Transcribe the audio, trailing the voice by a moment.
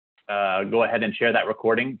go ahead and share that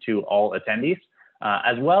recording to all attendees,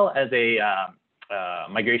 as well as a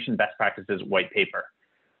migration best practices white paper.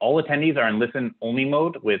 All attendees are in listen-only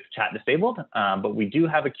mode with chat disabled, but we do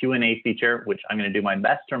have a Q&A feature, which I'm going to do my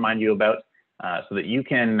best to remind you about, so that you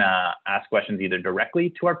can ask questions either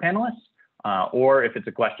directly to our panelists, or if it's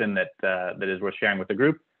a question that is worth sharing with the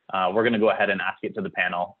group, we're going to go ahead and ask it to the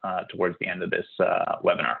panel towards the end of this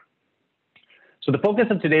webinar. So the focus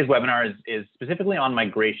of today's webinar is specifically on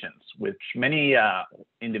migrations, which many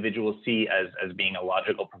individuals see as being a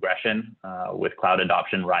logical progression with cloud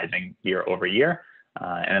adoption rising year over year.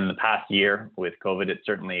 And in the past year with COVID, it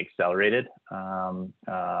certainly accelerated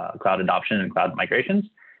cloud adoption and cloud migrations.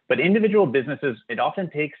 But individual businesses, it often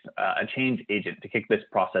takes a change agent to kick this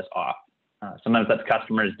process off. Sometimes that's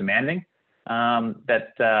customers demanding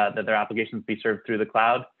that their applications be served through the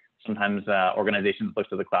cloud. Sometimes organizations look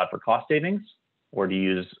to the cloud for cost savings, or to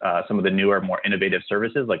use some of the newer, more innovative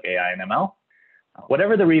services like AI and ML.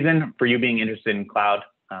 Whatever the reason for you being interested in cloud,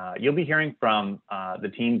 you'll be hearing from the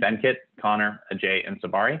team, Venkat, Connor, Ajay, and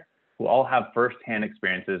Sabari, who all have firsthand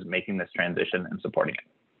experiences making this transition and supporting it.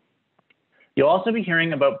 You'll also be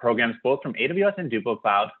hearing about programs both from AWS and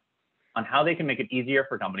DuploCloud on how they can make it easier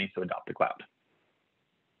for companies to adopt the cloud.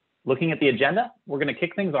 Looking at the agenda, we're going to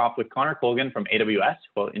kick things off with Connor Colgan from AWS,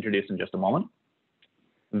 who I'll introduce in just a moment.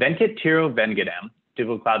 Venkat Tiruvengadam,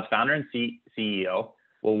 DuploCloud's founder and CEO,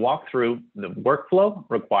 will walk through the workflow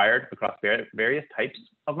required across various types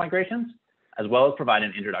of migrations, as well as provide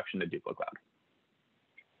an introduction to DuploCloud.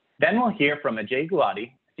 Then we'll hear from Ajay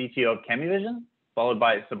Gulati, CTO of Chemivision, followed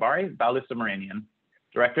by Sabari Balusubramanian,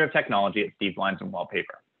 Director of Technology at Steve Blinds and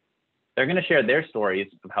Wallpaper. They're going to share their stories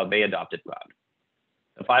of how they adopted cloud.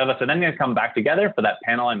 The five of us are then going to come back together for that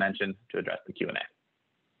panel I mentioned to address the Q&A.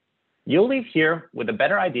 You'll leave here with a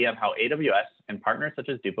better idea of how AWS and partners such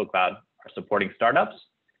as DuploCloud are supporting startups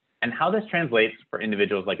and how this translates for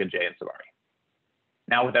individuals like Ajay and Sabari.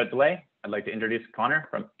 Now, without delay, I'd like to introduce Connor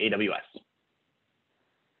from AWS.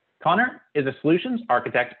 Connor is a solutions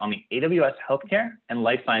architect on the AWS Healthcare and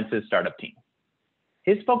Life Sciences startup team.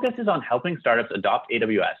 His focus is on helping startups adopt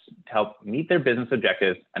AWS to help meet their business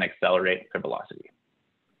objectives and accelerate their velocity.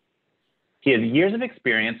 He has years of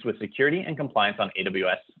experience with security and compliance on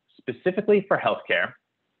AWS, specifically for healthcare,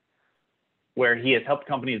 where he has helped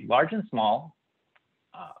companies large and small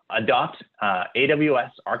adopt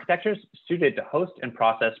AWS architectures suited to host and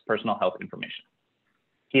process personal health information.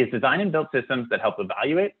 He has designed and built systems that help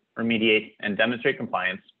evaluate, remediate, and demonstrate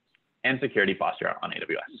compliance and security posture on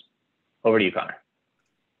AWS. Over to you, Connor.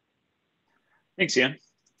 Thanks, Ian.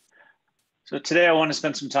 So today I want to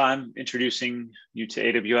spend some time introducing you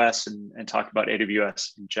to AWS and talk about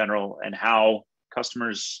AWS in general and how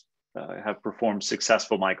customers have performed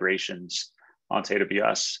successful migrations onto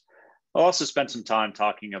AWS. I'll also spend some time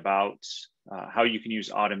talking about how you can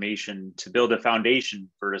use automation to build a foundation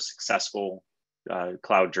for a successful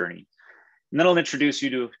cloud journey. And then I'll introduce you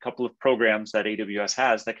to a couple of programs that AWS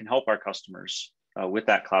has that can help our customers with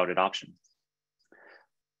that cloud adoption.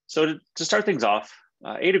 So to start things off,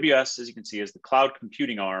 AWS, as you can see, is the cloud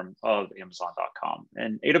computing arm of Amazon.com.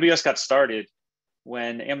 And AWS got started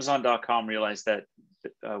when Amazon.com realized that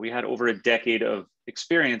we had over a decade of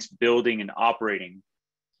experience building and operating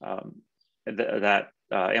that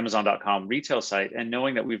Amazon.com retail site, and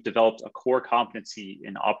knowing that we've developed a core competency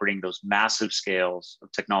in operating those massive scales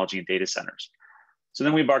of technology and data centers. So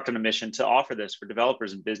then we embarked on a mission to offer this for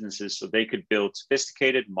developers and businesses so they could build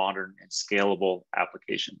sophisticated, modern, and scalable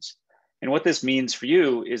applications. And what this means for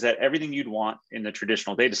you is that everything you'd want in the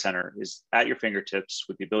traditional data center is at your fingertips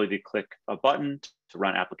with the ability to click a button to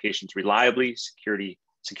run applications reliably, securely,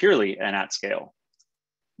 and at scale.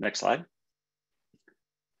 Next slide.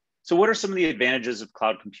 So what are some of the advantages of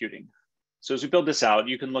cloud computing? So as we build this out,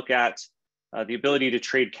 you can look at the ability to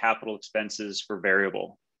trade capital expenses for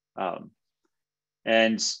variable.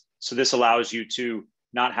 And so this allows you to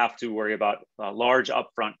not have to worry about large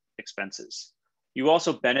upfront expenses. You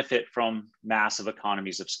also benefit from massive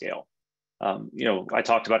economies of scale. I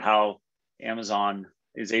talked about how Amazon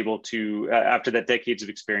is able to, after that decades of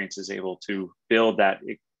experience, is able to build that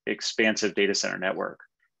expansive data center network.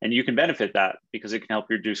 And you can benefit that because it can help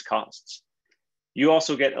you reduce costs. You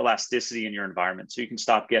also get elasticity in your environment, so you can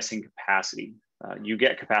stop guessing capacity. You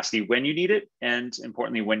get capacity when you need it, and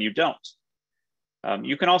importantly, when you don't.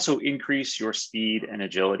 You can also increase your speed and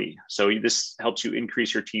agility. So this helps you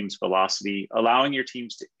increase your team's velocity, allowing your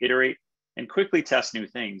teams to iterate and quickly test new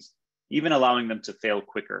things, even allowing them to fail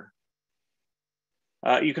quicker.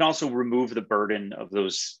 You can also remove the burden of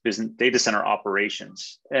those business data center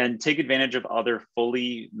operations and take advantage of other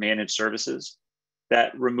fully managed services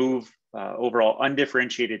that remove overall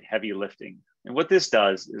undifferentiated heavy lifting. And what this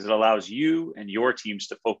does is it allows you and your teams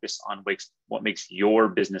to focus on what makes your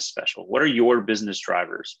business special. What are your business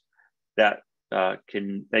drivers that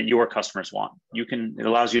your customers want? It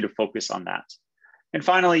allows you to focus on that. And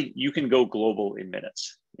finally, you can go global in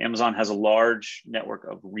minutes. Amazon has a large network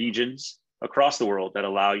of regions across the world that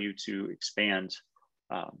allow you to expand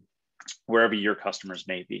wherever your customers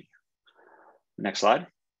may be. Next slide.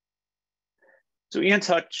 So Ian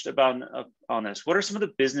touched on this. What are some of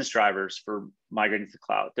the business drivers for migrating to the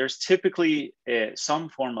cloud? There's typically some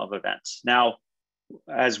form of events. Now,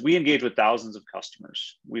 as we engage with thousands of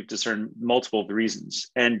customers, we've discerned multiple reasons,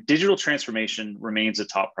 and digital transformation remains a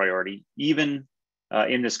top priority, even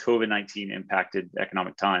in this COVID-19 impacted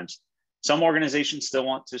economic times. Some organizations still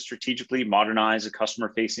want to strategically modernize a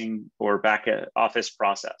customer-facing or back office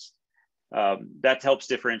process. That helps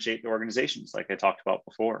differentiate the organizations, like I talked about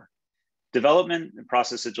before. Development and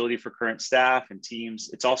process agility for current staff and teams,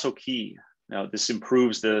 it's also key. This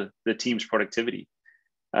improves the team's productivity.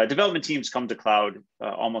 Development teams come to cloud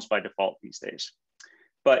almost by default these days.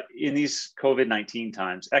 But in these COVID-19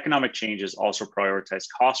 times, economic changes also prioritize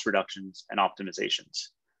cost reductions and optimizations.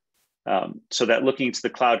 So that looking to the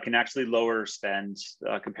cloud can actually lower spend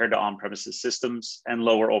compared to on-premises systems and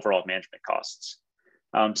lower overall management costs.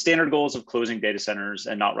 Standard goals of closing data centers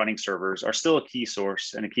and not running servers are still a key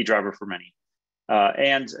source and a key driver for many.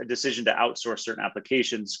 And a decision to outsource certain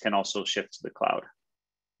applications can also shift to the cloud.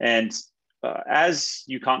 And as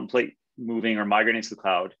you contemplate moving or migrating to the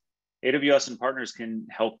cloud, AWS and partners can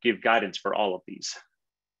help give guidance for all of these.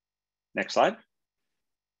 Next slide.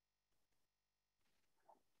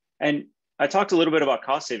 And I talked a little bit about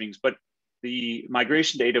cost savings, but the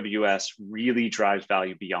migration to AWS really drives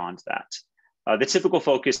value beyond that. The typical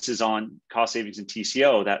focus is on cost savings and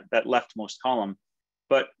TCO, that leftmost column,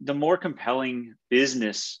 but the more compelling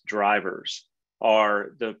business drivers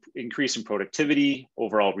are the increase in productivity,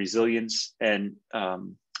 overall resilience, and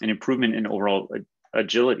an improvement in overall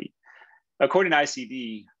agility. According to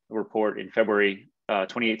ICD, a report in February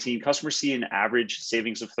 2018, customers see an average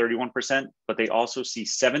savings of 31%, but they also see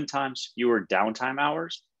 7 times fewer downtime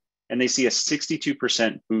hours, and they see a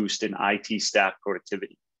 62% boost in IT staff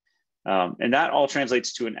productivity. And that all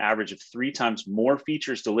translates to an average of 3 times more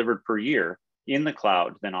features delivered per year in the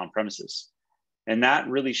cloud than on premises. And that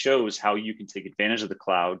really shows how you can take advantage of the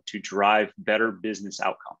cloud to drive better business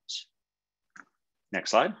outcomes. Next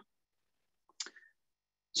slide.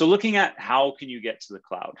 So looking at how can you get to the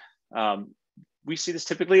cloud? We see this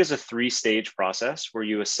typically as a 3-stage process where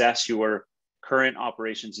you assess your current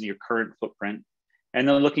operations and your current footprint, and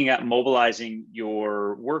then looking at mobilizing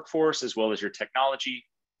your workforce as well as your technology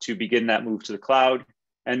to begin that move to the cloud,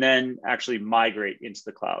 and then actually migrate into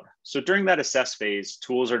the cloud. So during that assess phase,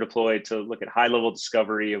 tools are deployed to look at high-level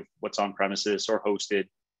discovery of what's on premises or hosted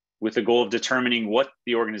with the goal of determining what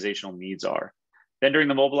the organizational needs are. Then during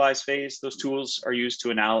the mobilize phase, those tools are used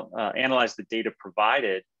to analyze the data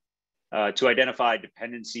provided to identify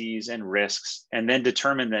dependencies and risks, and then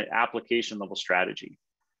determine the application level strategy.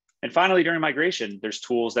 And finally, during migration, there's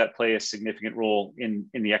tools that play a significant role in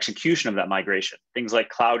the execution of that migration. Things like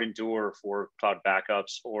Cloud Endure for cloud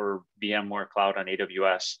backups or VMware Cloud on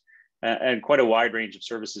AWS, and quite a wide range of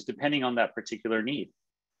services depending on that particular need.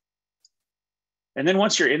 And then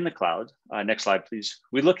once you're in the cloud, next slide, please.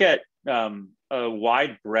 We look at a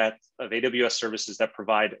wide breadth of AWS services that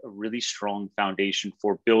provide a really strong foundation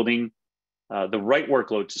for building the right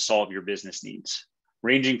workload to solve your business needs,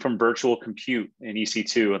 ranging from virtual compute in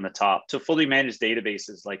EC2 on the top to fully managed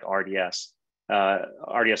databases like RDS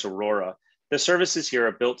Aurora. The services here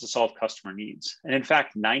are built to solve customer needs. And in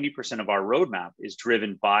fact, 90% of our roadmap is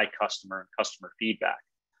driven by customer feedback.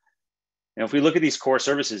 Now, if we look at these core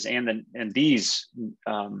services and these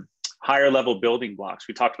higher level building blocks,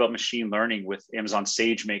 we talked about machine learning with Amazon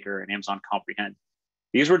SageMaker and Amazon Comprehend.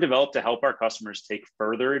 These were developed to help our customers take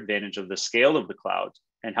further advantage of the scale of the cloud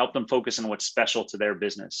and help them focus on what's special to their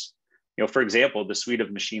business. For example, the suite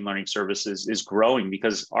of machine learning services is growing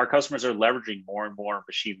because our customers are leveraging more and more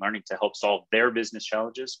machine learning to help solve their business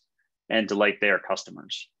challenges and delight their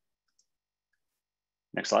customers.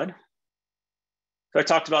 Next slide. So I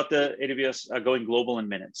talked about the AWS going global in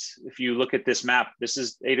minutes. If you look at this map, this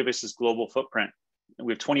is AWS's global footprint.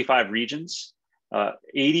 We have 25 regions,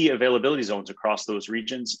 80 availability zones across those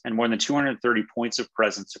regions, and more than 230 points of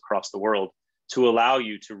presence across the world to allow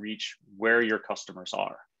you to reach where your customers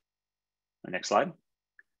are. Next slide.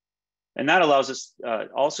 And that allows us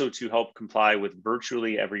also to help comply with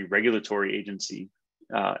virtually every regulatory agency.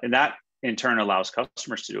 And that in turn allows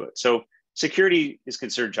customers to do it. So Security is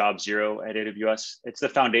considered job zero at AWS. It's the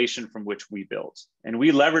foundation from which we build. And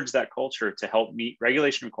we leverage that culture to help meet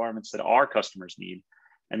regulation requirements that our customers need.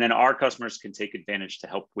 And then our customers can take advantage to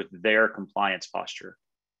help with their compliance posture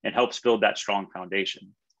and helps build that strong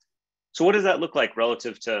foundation. So what does that look like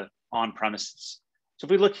relative to on-premises? So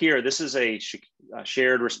if we look here, this is a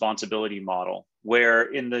shared responsibility model where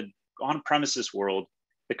in the on-premises world,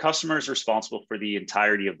 the customer is responsible for the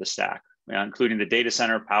entirety of the stack, including the data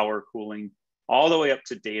center, power, cooling, all the way up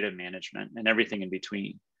to data management and everything in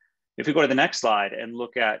between. If we go to the next slide and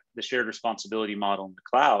look at the shared responsibility model in the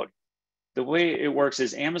cloud, the way it works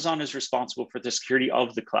is Amazon is responsible for the security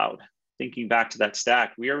of the cloud. Thinking back to that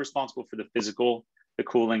stack, we are responsible for the physical, the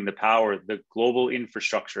cooling, the power, the global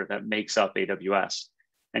infrastructure that makes up AWS.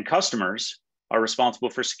 And customers are responsible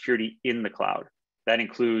for security in the cloud. That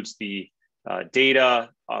includes the data,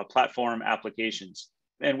 platform applications.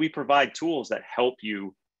 And we provide tools that help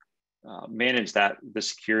you manage the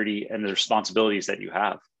security and the responsibilities that you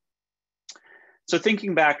have. So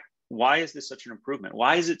thinking back, why is this such an improvement?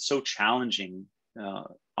 Why is it so challenging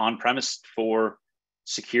on-premise for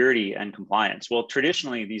security and compliance? Well,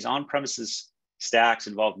 traditionally, these on-premises stacks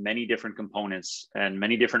involve many different components and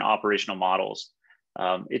many different operational models.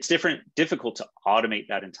 It's difficult to automate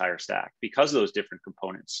that entire stack because of those different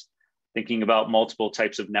components. Thinking about multiple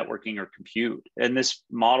types of networking or compute. And this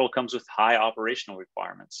model comes with high operational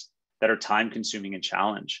requirements that are time consuming and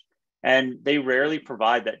challenge. And they rarely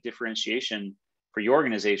provide that differentiation for your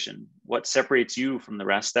organization, what separates you from the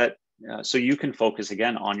rest, so you can focus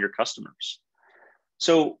again on your customers.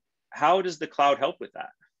 So how does the cloud help with that?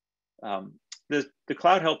 The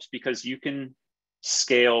cloud helps because you can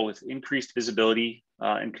scale with increased visibility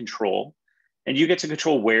and control, and you get to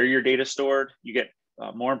control where your data is stored. You get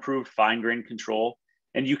more improved fine-grained control,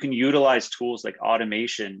 and you can utilize tools like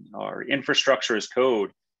automation or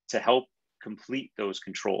infrastructure-as-code to help complete those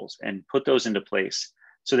controls and put those into place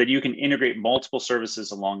so that you can integrate multiple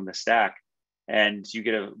services along the stack and you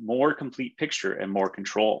get a more complete picture and more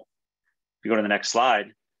control. If you go to the next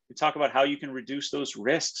slide, we talk about how you can reduce those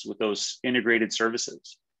risks with those integrated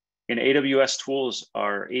services. And AWS tools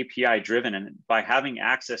are API driven, and by having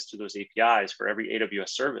access to those APIs for every AWS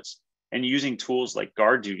service and using tools like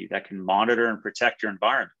GuardDuty that can monitor and protect your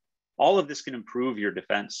environment, all of this can improve your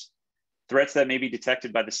defense. Threats that may be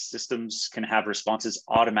detected by the systems can have responses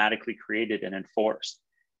automatically created and enforced.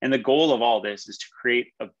 And the goal of all this is to create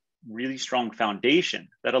a really strong foundation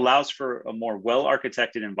that allows for a more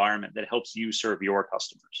well-architected environment that helps you serve your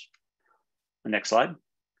customers. The next slide.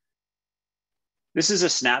 This is a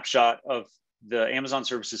snapshot of the Amazon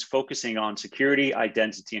services focusing on security,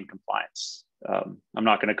 identity, and compliance. I'm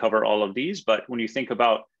not going to cover all of these, but when you think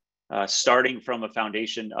about starting from a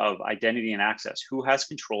foundation of identity and access, who has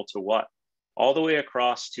control to what, all the way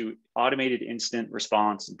across to automated incident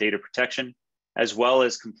response and data protection, as well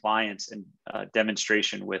as compliance and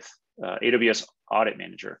demonstration with AWS Audit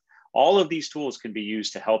Manager. All of these tools can be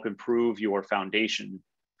used to help improve your foundation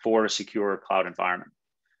for a secure cloud environment.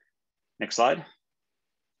 Next slide.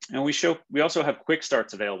 And we also have quick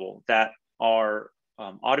starts available that are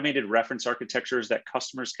automated reference architectures that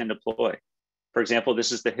customers can deploy. For example,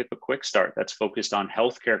 this is the HIPAA Quick Start that's focused on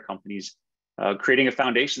healthcare companies, creating a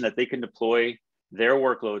foundation that they can deploy their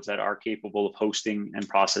workloads that are capable of hosting and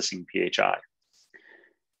processing PHI.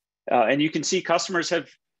 And you can see customers have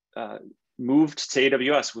moved to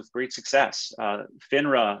AWS with great success.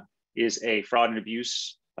 FINRA is a fraud and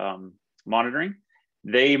abuse monitoring.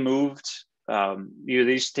 They moved, they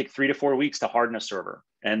used to take 3 to 4 weeks to harden a server,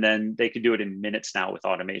 and then they could do it in minutes now with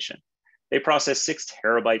automation. They processed 6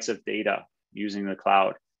 terabytes of data using the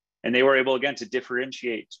cloud, and they were able, again, to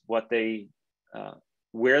differentiate what they,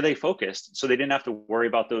 where they focused, so they didn't have to worry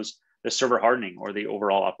about the server hardening or the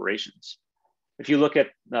overall operations. If you look at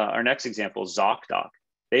our next example, ZocDoc,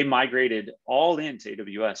 they migrated all into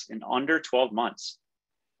AWS in under 12 months.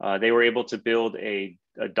 They were able to build a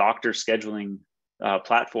doctor scheduling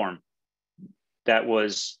platform that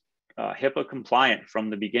was HIPAA compliant from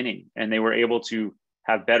the beginning, and they were able to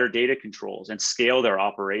have better data controls and scale their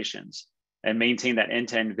operations and maintain that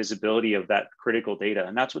end-to-end visibility of that critical data.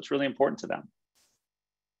 And that's what's really important to them.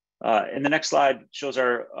 And the next slide shows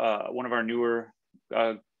one of our newer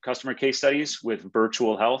customer case studies with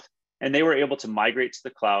Virtual Health, and they were able to migrate to the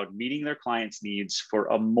cloud, meeting their clients' needs for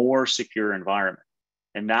a more secure environment.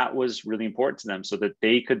 And that was really important to them so that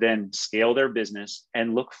they could then scale their business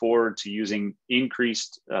and look forward to using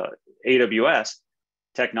increased AWS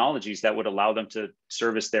technologies that would allow them to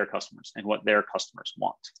service their customers and what their customers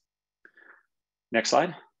want. Next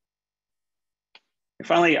slide. And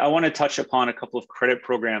finally, I want to touch upon a couple of credit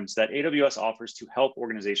programs that AWS offers to help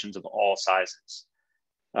organizations of all sizes.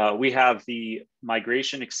 We have the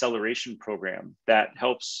Migration Acceleration Program that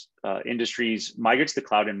helps industries migrate to the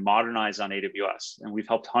cloud and modernize on AWS. And we've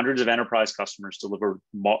helped hundreds of enterprise customers deliver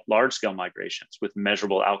large-scale migrations with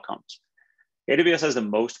measurable outcomes. AWS has the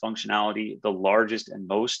most functionality, the largest and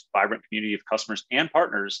most vibrant community of customers and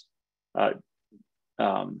partners,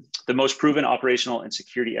 the most proven operational and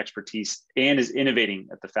security expertise, and is innovating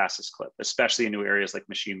at the fastest clip, especially in new areas like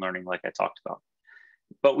machine learning, like I talked about.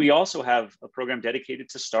 But we also have a program dedicated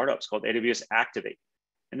to startups called AWS Activate.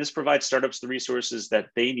 And this provides startups the resources that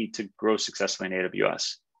they need to grow successfully in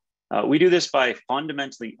AWS. We do this by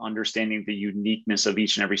fundamentally understanding the uniqueness of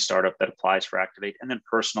each and every startup that applies for Activate, and then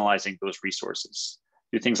personalizing those resources.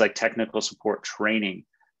 Do things like technical support training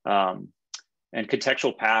and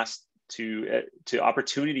contextual paths to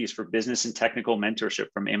opportunities for business and technical mentorship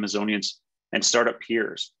from Amazonians and startup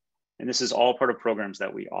peers. And this is all part of programs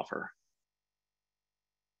that we offer.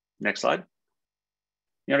 Next slide.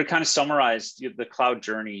 To kind of summarize the cloud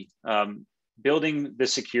journey, building the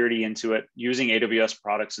security into it, using AWS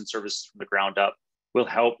products and services from the ground up will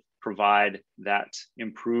help provide that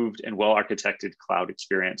improved and well-architected cloud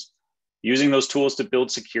experience. Using those tools to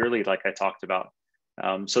build securely, like I talked about,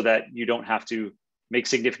 so that you don't have to make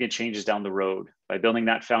significant changes down the road, by building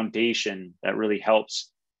that foundation that really helps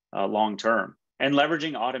long-term, and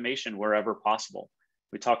leveraging automation wherever possible.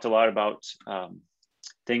 We talked a lot about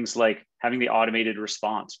things like having the automated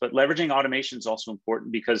response, but leveraging automation is also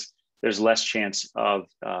important because there's less chance of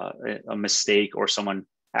a mistake or someone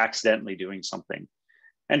accidentally doing something.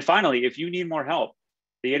 And finally, if you need more help,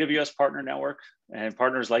 the AWS Partner Network and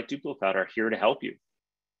partners like DuploCloud are here to help you.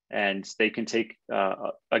 And they can take,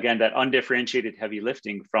 again, that undifferentiated heavy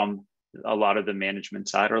lifting from a lot of the management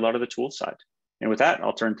side or a lot of the tool side. And with that,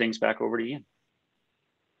 I'll turn things back over to Ian.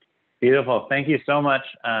 Beautiful. Thank you so much,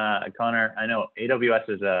 Connor. I know AWS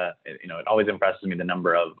is it always impresses me the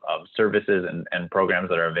number of services and programs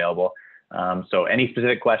that are available. So any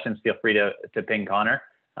specific questions, feel free to ping Connor.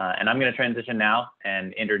 And I'm going to transition now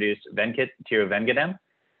and introduce Venkat Tiruvengadam.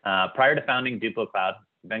 Prior to founding DuploCloud,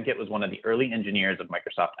 Venkat was one of the early engineers of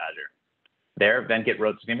Microsoft Azure. There, Venkat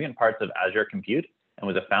wrote significant parts of Azure Compute and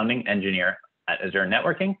was a founding engineer at Azure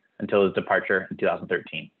Networking until his departure in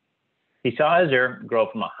 2013. He saw Azure grow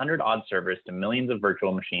from 100-odd servers to millions of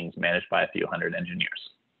virtual machines managed by a few hundred engineers.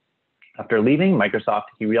 After leaving Microsoft,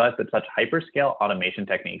 he realized that such hyperscale automation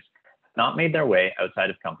techniques had not made their way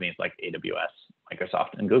outside of companies like AWS,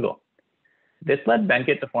 Microsoft, and Google. This led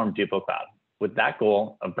Venkat to form DuploCloud, with that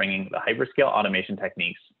goal of bringing the hyperscale automation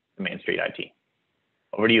techniques to Main Street IT.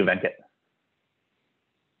 Over to you, Venkat.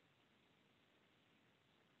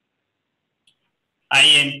 Hi,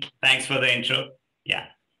 Ian. Thanks for the intro. Yeah,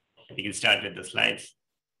 we can start with the slides.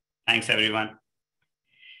 Thanks, everyone.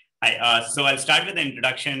 Hi, so I'll start with the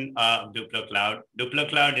introduction of DuploCloud.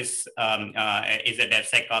 DuploCloud is a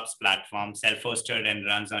DevSecOps platform, self-hosted and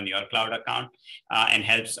runs on your cloud account and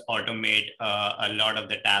helps automate a lot of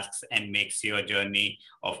the tasks and makes your journey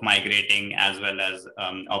of migrating as well as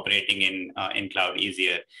operating in cloud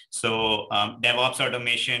easier. So DevOps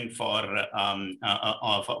automation for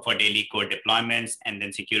daily code deployments, and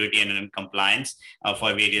then security and compliance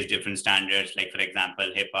for various different standards, like, for example,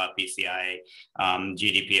 HIPAA, PCI,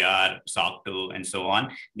 GDPR, SOC 2, and so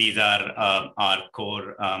on. These are our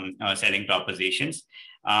core selling propositions.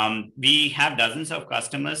 We have dozens of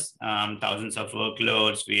customers, thousands of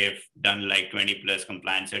workloads. We have done like 20 plus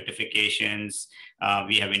compliance certifications.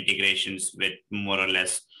 We have integrations with more or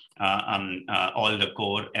less all the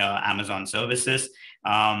core Amazon services.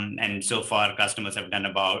 And so far, customers have done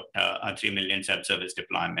about 3 million self-service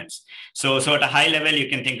deployments. So at a high level, you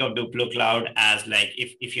can think of DuploCloud as like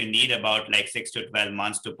if you need about like 6 to 12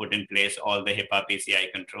 months to put in place all the HIPAA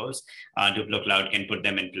PCI controls, DuploCloud can put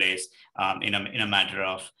them in place in a matter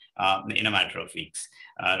of weeks.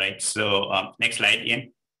 Right. So next slide,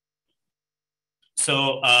 Ian.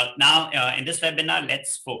 So now in this webinar,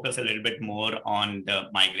 let's focus a little bit more on the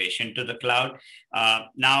migration to the cloud.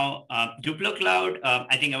 Now, DuploCloud,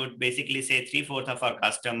 I think I would basically say 3/4 of our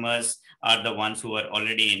customers are the ones who are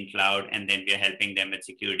already in cloud, and then we are helping them with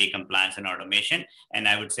security, compliance, and automation. And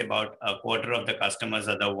I would say about 1/4 of the customers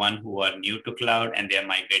are the one who are new to cloud, and they are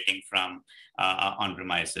migrating from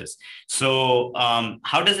on-premises. So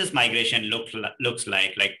how does this migration looks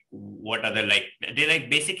like? Like, what are the they're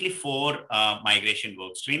like basically 4 migration migration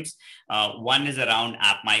work streams. One is around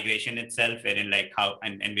app migration itself, wherein like how,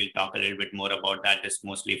 and we'll talk a little bit more about that. It's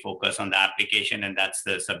mostly focus on the application, and that's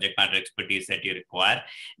the subject matter expertise that you require.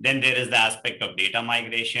 Then there is the aspect of data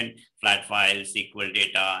migration, flat files, SQL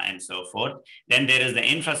data, and so forth. Then there is the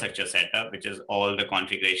infrastructure setup, which is all the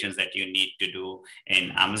configurations that you need to do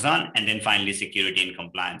in Amazon. And then finally, security and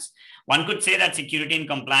compliance. One could say that security and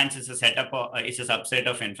compliance is a setup, is a subset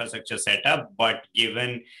of infrastructure setup, but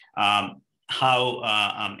given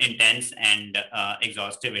how intense and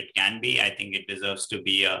exhaustive it can be, I think it deserves to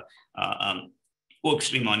be a work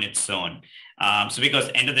stream on its own. So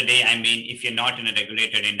because end of the day, I mean, if you're not in a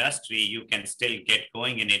regulated industry, you can still get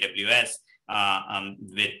going in AWS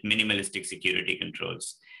with minimalistic security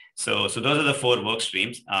controls. So those are the 4 work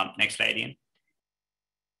streams. Next slide, Ian.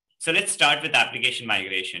 So let's start with application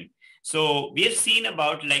migration. So we have seen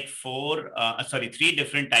about like 3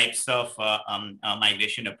 different types of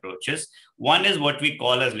migration approaches. One is what we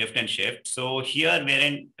call as lift and shift. So here,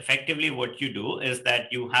 wherein effectively what you do is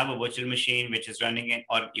that you have a virtual machine which is running in,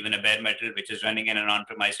 or even a bare metal which is running in an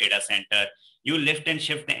on-premise data center. You lift and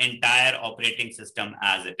shift the entire operating system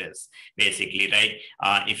as it is, basically, right?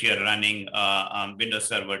 If you're running Windows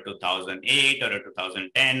Server 2008 or a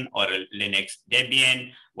 2010 or a Linux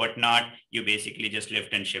Debian, whatnot, you basically just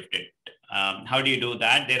lift and shift it. How do you do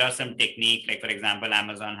that? There are some techniques, like for example,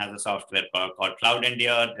 Amazon has a software called Cloud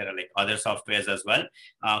Endure. There are like other softwares as well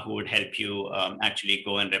who would help you actually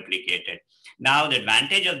go and replicate it. Now, the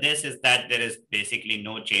advantage of this is that there is basically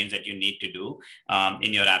no change that you need to do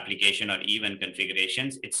in your application or even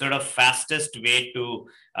configurations. It's sort of fastest way to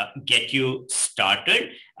get you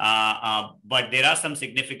started. But there are some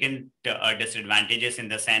significant disadvantages in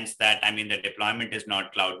the sense that, I mean, the deployment is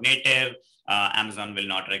not cloud native. Amazon will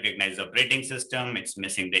not recognize the operating system. It's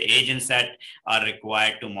missing the agents that are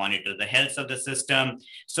required to monitor the health of the system.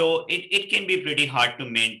 So it can be pretty hard to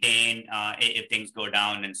maintain if things go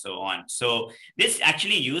down and so on. So this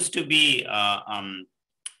actually used to be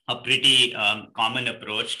a pretty common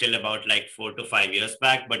approach till about like 4 to 5 years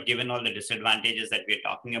back. But given all the disadvantages that we're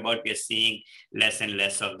talking about, we're seeing less and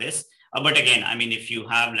less of this. But again, I mean, if you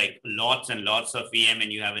have like lots and lots of VM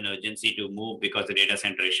and you have an urgency to move because the data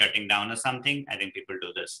center is shutting down or something, I think people do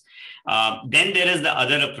this. Then there is the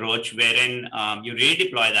other approach wherein you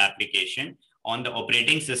redeploy the application on the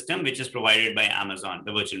operating system, which is provided by Amazon,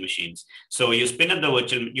 the virtual machines. So you spin up the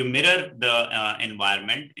virtual, you mirror the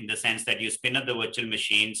environment in the sense that you spin up the virtual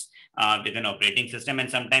machines with an operating system.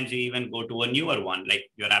 And sometimes you even go to a newer one, like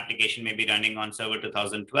your application may be running on server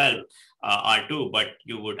 2012 R2, but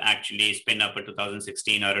you would actually spin up a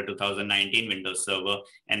 2016 or a 2019 Windows server.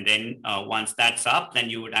 And then once that's up,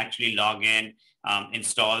 then you would actually log in,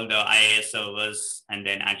 install the IaaS servers, and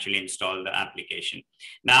then actually install the application.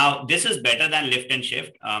 Now, this is better than lift and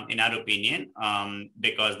shift, in our opinion,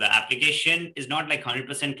 because the application is not like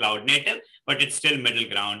 100% cloud native, but it's still middle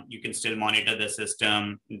ground. You can still monitor the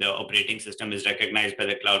system. The operating system is recognized by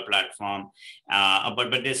the cloud platform,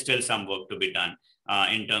 but there's still some work to be done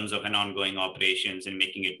in terms of an ongoing operations and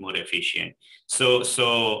making it more efficient. So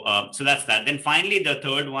that's that. Then finally, the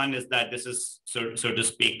third one is that this is, so to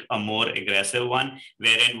speak, a more aggressive one,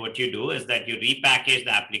 wherein what you do is that you repackage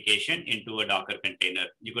the application into a Docker container.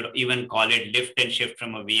 You could even call it lift and shift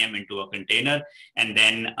from a VM into a container, and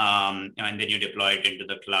then you deploy it into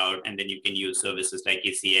the cloud, and then you can use services like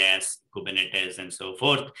ECS, Kubernetes, and so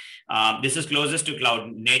forth. This is closest to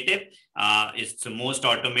cloud native. It's the most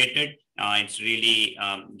automated. It's really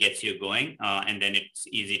gets you going, and then it's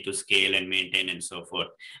easy to scale and maintain and so forth.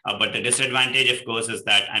 But the disadvantage, of course, is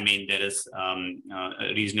that, I mean, there is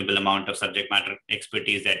a reasonable amount of subject matter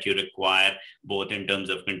expertise that you require, both in terms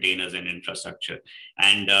of containers and infrastructure.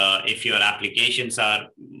 And if your applications are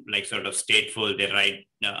like sort of stateful, they write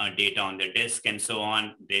data on the disk and so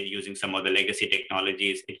on, they're using some of the legacy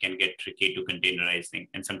technologies, it can get tricky to containerize things.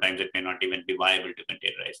 And sometimes it may not even be viable to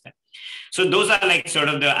containerize them. So those are like sort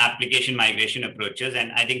of the application migration approaches.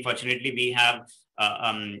 And I think fortunately we have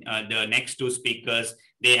the next two speakers,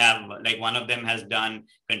 they have, like, one of them has done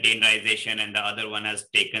containerization and the other one has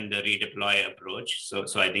taken the redeploy approach. So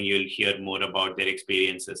I think you'll hear more about their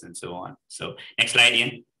experiences and so on. So next slide,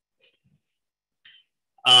 Ian.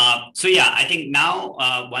 So yeah, I think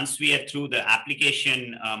now once we are through the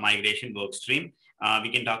application migration work stream,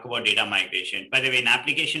 we can talk about data migration. By the way, in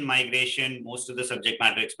application migration, most of the subject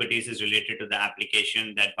matter expertise is related to the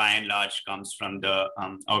application that by and large comes from the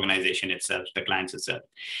organization itself, the clients itself.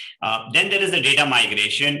 Then there is the data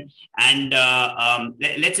migration. And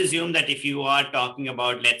let's assume that if you are talking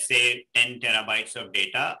about, let's say, 10 terabytes of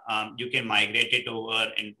data, you can migrate it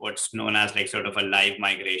over in what's known as like sort of a live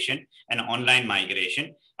migration, an online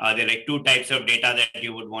migration. There are like two types of data that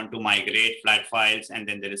you would want to migrate, flat files, and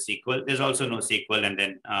then there is SQL. There's also NoSQL, and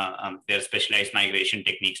then there are specialized migration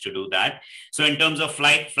techniques to do that. So in terms of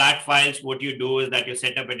flat files, what you do is that you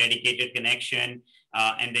set up a dedicated connection,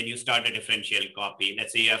 and then you start a differential copy.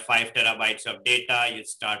 Let's say you have 5 terabytes of data, you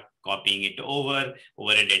start copying it over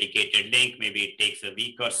a dedicated link. Maybe it takes a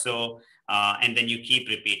week or so. And then you keep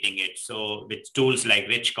repeating it. So with tools like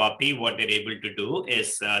Rich Copy, what they're able to do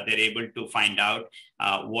is they're able to find out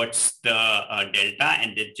what's the delta,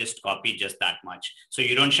 and they just copy just that much. So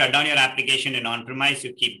you don't shut down your application in on-premise,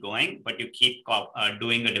 you keep going, but you keep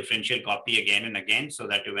doing a differential copy again and again so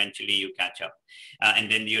that eventually you catch up. And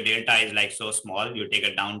then your delta is like so small, you take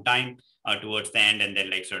a downtime towards the end and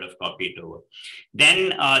then like sort of copy it over. Then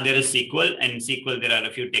there is SQL, and SQL, there are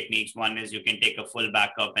a few techniques. One is you can take a full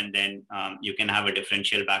backup and then you can have a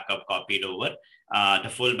differential backup copied over. The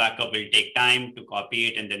full backup will take time to copy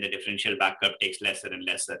it, and then the differential backup takes lesser and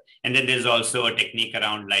lesser. And then there's also a technique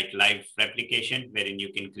around like live replication, wherein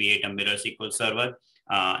you can create a mirror SQL server,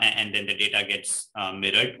 and then the data gets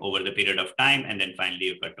mirrored over the period of time, and then finally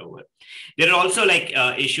you cut over. There are also like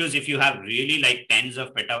issues if you have really like tens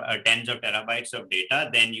of terabytes of data,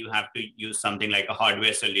 then you have to use something like a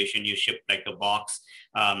hardware solution. You ship like a box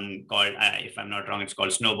called, if I'm not wrong, it's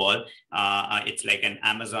called Snowball. It's like an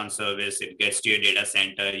Amazon service. It gets to your data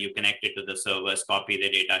center, you connect it to the servers, copy the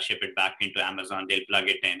data, ship it back into Amazon, they'll plug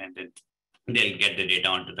it in, and then they'll get the data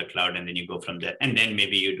onto the cloud, and then you go from there. And then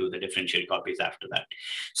maybe you do the differential copies after that.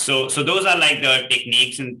 So those are like the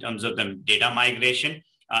techniques in terms of the data migration.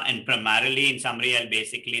 And primarily, in summary, I'll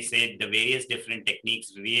basically say the various different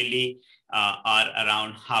techniques really are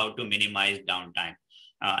around how to minimize downtime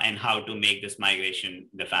and how to make this migration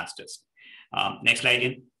the fastest. Next slide,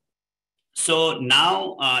 Ian. So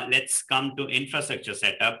now let's come to infrastructure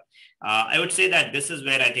setup. I would say that this is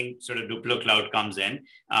where I think sort of DuploCloud comes in.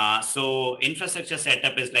 So infrastructure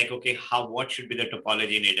setup is like, okay, what should be the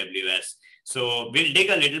topology in AWS? So we'll dig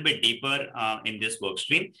a little bit deeper in this work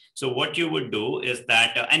stream. So what you would do is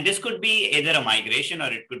that, and this could be either a migration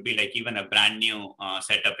or it could be like even a brand new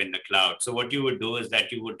setup in the cloud. So what you would do is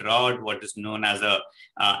that you would draw out what is known as a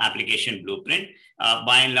application blueprint.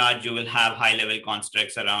 By and large, you will have high-level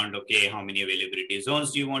constructs around, okay, how many availability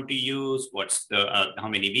zones do you want to use? What's the how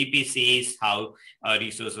many VPCs? How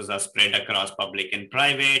resources are spread across public and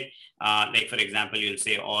private? Like for example, you'll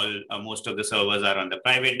say most of the servers are on the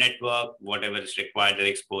private network. Whatever is required, they're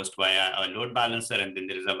exposed via a load balancer, and then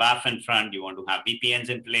there is a WAF in front. You want to have VPNs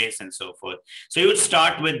in place and so forth. So you would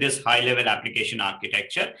start with this high-level application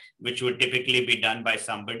architecture, which would typically be done by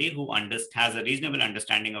somebody who has a reasonable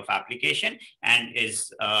understanding of application and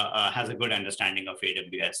has a good understanding of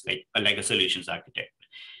AWS, like a solutions architect.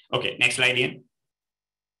 Okay, next slide, Ian.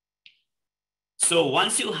 So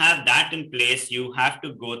once you have that in place, you have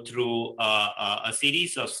to go through a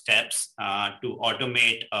series of steps to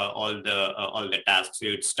automate all the tasks. So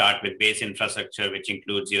you'd start with base infrastructure, which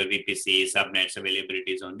includes your VPC, subnets,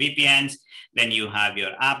 availability zone, VPNs. Then you have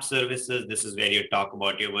your app services. This is where you talk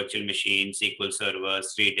about your virtual machine, SQL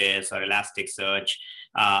servers, Redis, or Elasticsearch.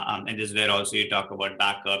 And this is where also you talk about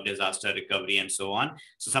backup, disaster recovery, and so on.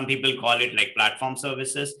 So some people call it like platform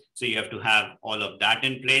services. So you have to have all of that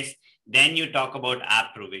in place. Then you talk about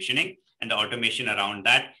app provisioning and the automation around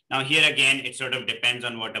that. Now here again, it sort of depends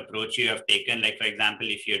on what approach you have taken. Like for example,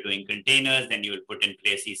 if you're doing containers, then you will put in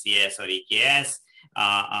place ECS or EKS.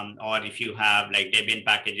 Or if you have like Debian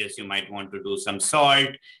packages, you might want to do some salt.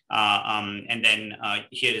 And then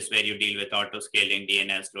here is where you deal with auto scaling,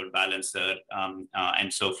 DNS, load balancer,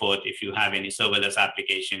 and so forth. If you have any serverless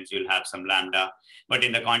applications, you'll have some Lambda. But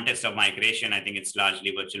in the context of migration, I think it's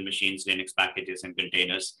largely virtual machines, Linux packages, and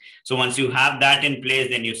containers. So once you have that in place,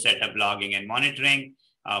 then you set up logging and monitoring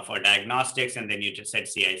for diagnostics, and then you just set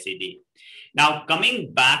CI/CD. Now,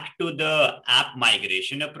 coming back to the app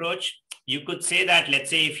migration approach, you could say that, let's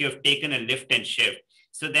say if you've taken a lift and shift,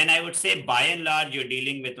 so then I would say by and large, you're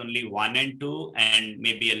dealing with only 1 and 2 and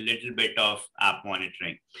maybe a little bit of app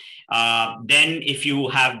monitoring. Then if you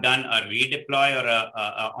have done a redeploy or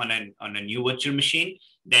on a new virtual machine,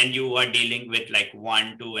 then you are dealing with like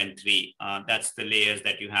 1, 2, and 3. That's the layers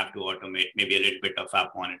that you have to automate, maybe a little bit of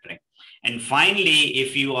app monitoring. And finally,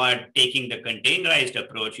 if you are taking the containerized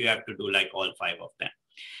approach, you have to do like all 5 of them.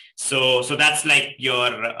 So that's like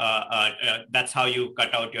your, that's how you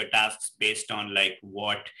cut out your tasks based on like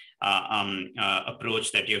what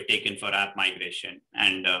approach that you've taken for app migration.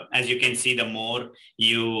 And as you can see, the more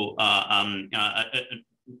you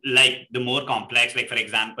like the more complex, like for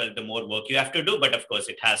example, the more work you have to do, but of course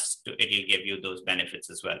it will give you those benefits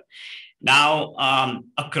as well. Now,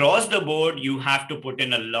 across the board, you have to put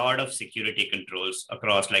in a lot of security controls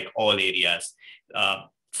across like all areas.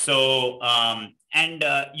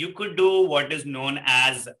 You could do what is known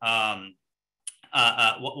as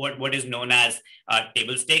what is known as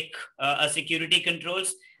table stake security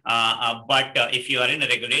controls. But if you are in a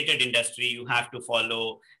regulated industry, you have to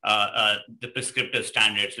follow the prescriptive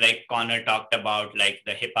standards, like Connor talked about, like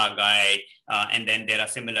the HIPAA guide, and then there are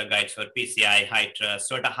similar guides for PCI, high trust.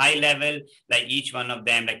 So at a high level, like each one of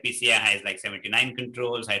them, like PCI has like 79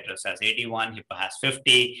 controls, high trust has 81, HIPAA has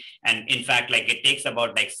 50. And in fact, like it takes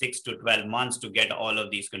about like 6 to 12 months to get all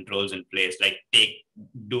of these controls in place. Like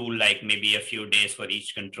do like maybe a few days for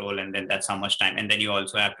each control, and then that's how much time. And then you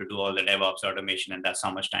also have to do all the DevOps automation, and that's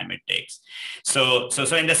how much time it takes. So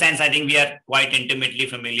in the sense, I think we are quite intimately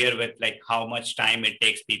familiar with like how much time it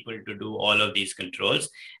takes people to do all of these controls.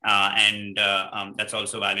 That's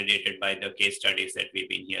also validated by the case studies that we've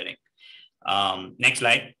been hearing. Next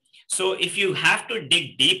slide. So if you have to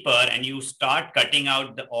dig deeper and you start cutting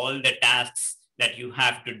out all the tasks that you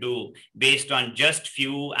have to do based on just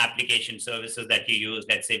few application services that you use,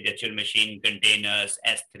 let's say virtual machine, containers,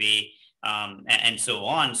 S3, and so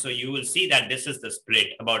on. So you will see that this is the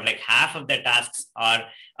split. About like half of the tasks are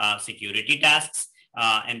security tasks.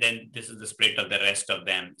 And then this is the split of the rest of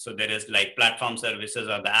them. So there is like platform services,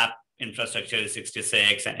 or the app infrastructure is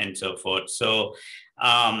 66, and so forth. So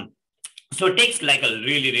it takes like a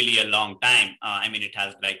really a long time. I mean, it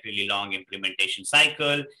has like really long implementation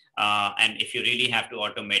cycle. And if you really have to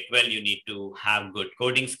automate well, you need to have good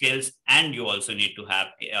coding skills, and you also need to have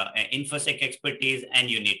InfoSec expertise,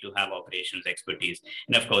 and you need to have operations expertise.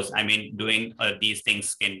 And of course, I mean, doing these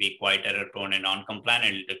things can be quite error prone and non-compliant,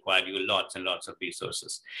 and it require you lots and lots of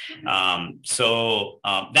resources. That's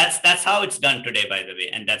how it's done today, by the way,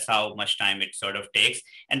 and that's how much time it sort of takes.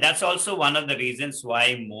 And that's also one of the reasons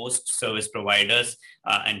why most service providers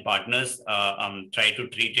and partners try to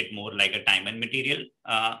treat it more like a time and material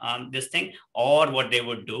this thing. Or what they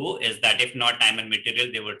would do is that if not time and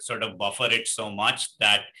material, they would sort of buffer it so much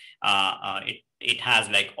that it has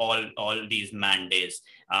like all these man days.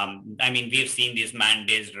 I mean, we've seen these man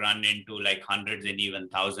days run into like hundreds and even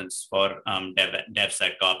thousands for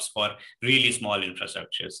DevSecOps for really small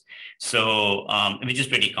infrastructures. So, which is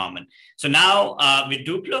pretty common. So now with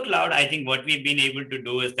DuploCloud, I think what we've been able to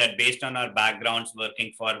do is that based on our backgrounds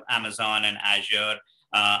working for Amazon and Azure,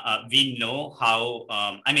 we know how,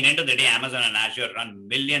 I mean, end of the day, Amazon and Azure run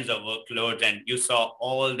millions of workloads, and you saw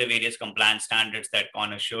all the various compliance standards that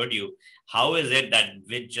Connor showed you. How is it that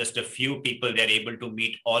with just a few people, they're able to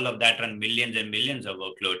meet all of that, run millions and millions of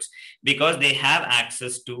workloads? Because they have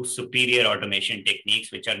access to superior automation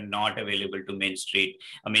techniques, which are not available to mainstream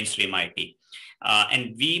IT.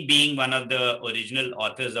 And we, being one of the original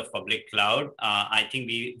authors of public cloud, I think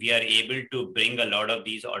we are able to bring a lot of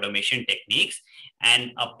these automation techniques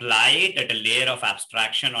and apply it at a layer of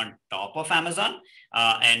abstraction on top of Amazon.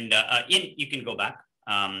 You can go back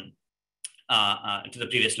to the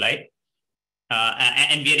previous slide.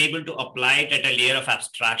 And we are able to apply it at a layer of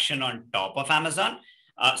abstraction on top of Amazon.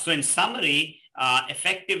 So in summary,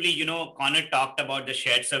 effectively, you know, Connor talked about the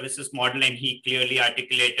shared services model, and he clearly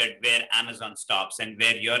articulated where Amazon stops and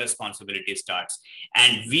where your responsibility starts.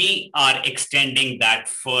 And we are extending that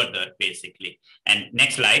further, basically. And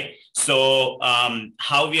next slide. So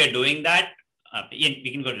how we are doing that, we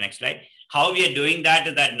can go to the next slide. How we are doing that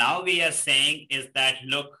is that now we are saying is that,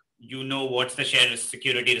 look, you know what's the shared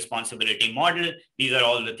security responsibility model. These are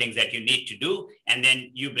all the things that you need to do. And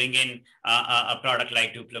then you bring in a product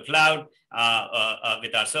like DuploCloud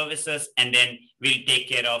with our services, and then we'll take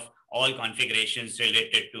care of all configurations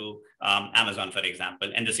related to Amazon, for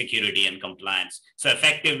example, and the security and compliance. So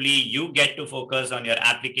effectively, you get to focus on your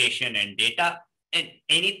application and data, and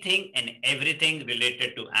anything and everything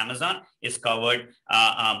related to Amazon is covered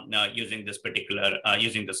using this particular,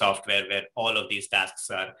 using the software where all of these tasks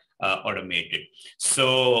are automated.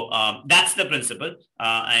 So that's the principle,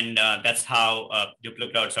 and that's how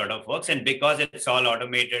DuploCloud sort of works. And because it's all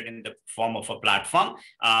automated in the form of a platform,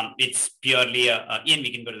 it's purely Ian,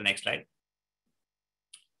 we can go to the next slide.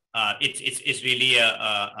 It's really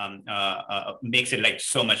makes it like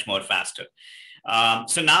so much more faster.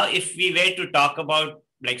 So now if we were to talk about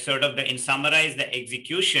like sort of in summarize the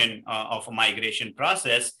execution of a migration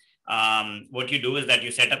process, what you do is that you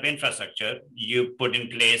set up infrastructure, you put in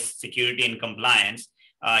place security and compliance,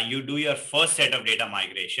 you do your first set of data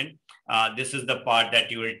migration. This is the part that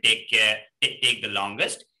you will take the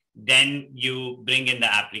longest. Then you bring in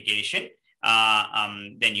the application.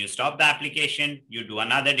 Then you stop the application, you do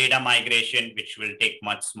another data migration, which will take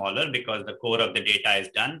much smaller because the core of the data is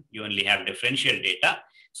done. You only have differential data.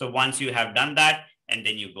 So once you have done that, and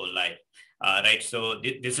then you go live, right? So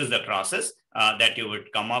this is the process that you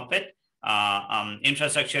would come up with.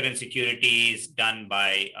 Infrastructure and security is done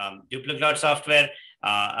by DuploCloud software,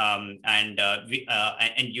 and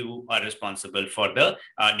you are responsible for the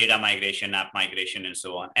data migration, app migration, and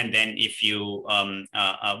so on. And then if you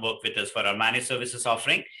work with us for our managed services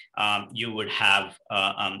offering, you would have,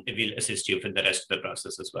 we'll assist you with the rest of the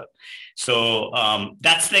process as well. So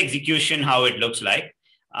that's the execution, how it looks like.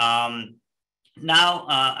 Now,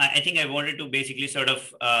 I think I wanted to basically sort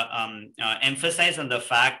of emphasize on the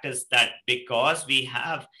fact is that because we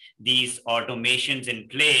have these automations in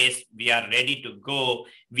place, we are ready to go.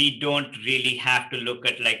 We don't really have to look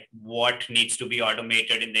at like what needs to be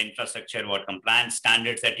automated in the infrastructure, what compliance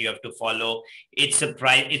standards that you have to follow. It's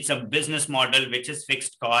a business model which is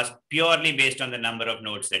fixed cost purely based on the number of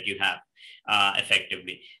nodes that you have.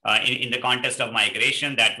 Effectively, in the context of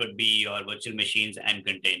migration, that would be your virtual machines and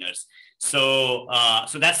containers. So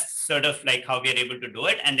that's sort of like how we are able to do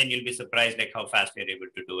it, and then you'll be surprised like how fast we are able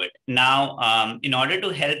to do it. Now, in order to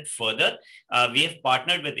help further, we have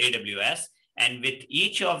partnered with AWS, and with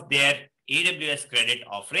each of their AWS credit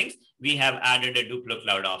offerings, we have added a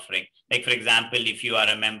DuploCloud offering. Like, for example, if you are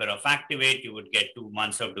a member of Activate, you would get 2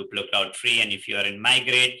 months of DuploCloud free. And if you are in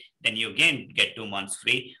Migrate, then you again get 2 months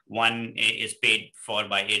free. One is paid for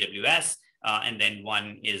by AWS, and then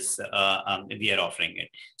one is we are offering it.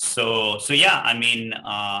 So yeah, I mean,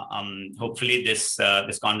 hopefully this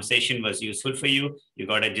conversation was useful for you. You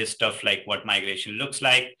got a gist of like what migration looks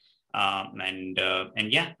like. And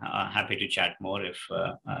yeah, happy to chat more if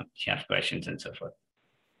you have questions and so forth.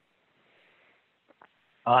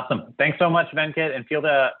 Awesome. Thanks so much, Venkat, and feel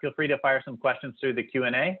free to fire some questions through the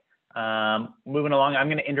Q&A. Moving along, I'm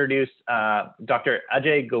going to introduce Dr.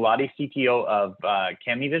 Ajay Gulati, CTO of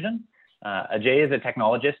CamiVision. Ajay is a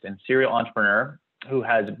technologist and serial entrepreneur who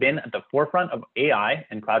has been at the forefront of AI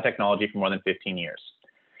and cloud technology for more than 15 years.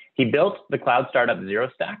 He built the cloud startup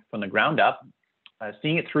ZeroStack from the ground up,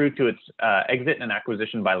 seeing it through to its exit and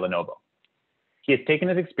acquisition by Lenovo. He has taken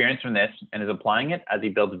his experience from this and is applying it as he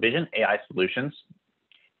builds vision AI solutions,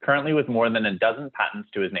 currently with more than a dozen patents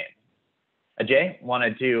to his name. Ajay,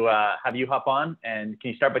 wanted to have you hop on, and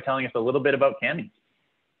can you start by telling us a little bit about Cami?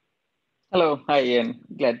 Hello, hi Ian,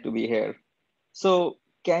 glad to be here. So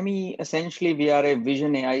Cami, essentially we are a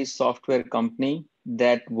vision AI software company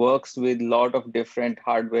that works with a lot of different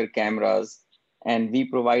hardware cameras, and we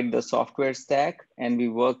provide the software stack, and we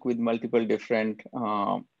work with multiple different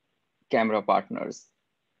camera partners.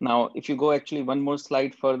 Now, if you go actually one more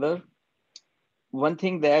slide further, one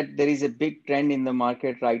thing that there is a big trend in the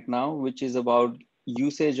market right now, which is about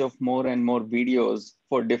usage of more and more videos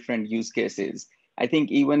for different use cases. I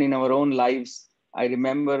think even in our own lives, I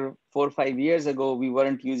remember 4 or 5 years ago, we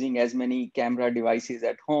weren't using as many camera devices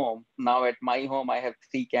at home. Now at my home, I have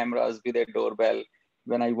 3 cameras with a doorbell.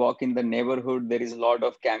 When I walk in the neighborhood, there is a lot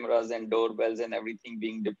of cameras and doorbells and everything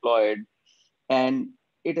being deployed. And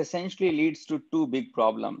it essentially leads to 2 big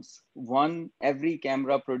problems. One, every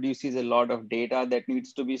camera produces a lot of data that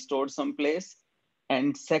needs to be stored someplace.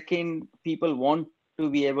 And second, people want to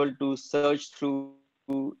be able to search through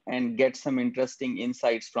and get some interesting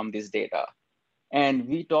insights from this data. And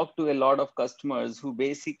we talk to a lot of customers who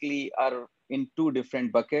basically are in 2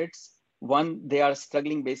 different buckets. One, they are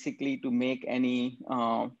struggling basically to make any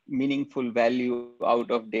meaningful value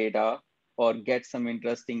out of data or get some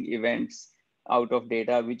interesting events out of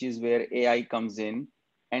data, which is where AI comes in.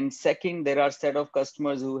 And second, there are a set of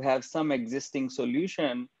customers who have some existing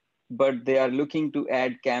solution, but they are looking to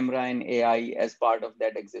add camera and AI as part of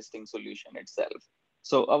that existing solution itself.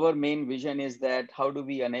 So our main vision is that how do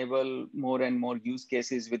we enable more and more use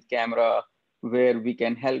cases with camera where we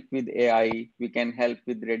can help with AI, we can help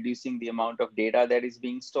with reducing the amount of data that is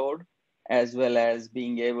being stored, as well as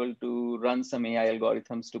being able to run some AI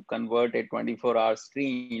algorithms to convert a 24-hour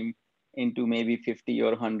stream into maybe 50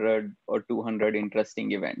 or 100 or 200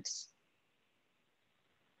 interesting events.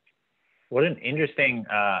 What an interesting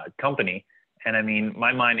company. And I mean,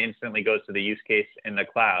 my mind instantly goes to the use case in the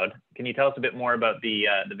cloud. Can you tell us a bit more about the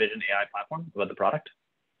Vision AI platform, about the product?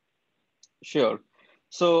 Sure.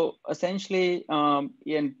 So essentially,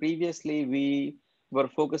 Ian, previously we were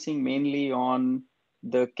focusing mainly on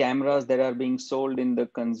the cameras that are being sold in the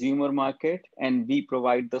consumer market, and we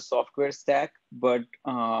provide the software stack, but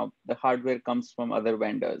the hardware comes from other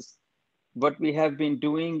vendors. What we have been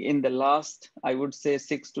doing in the last, I would say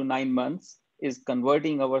 6 to 9 months, is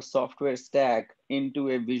converting our software stack into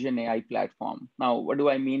a Vision AI platform. Now, what do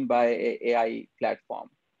I mean by a AI platform?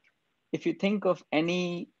 If you think of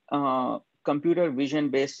any computer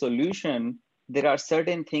vision-based solution, there are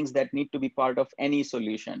certain things that need to be part of any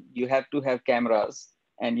solution. You have to have cameras,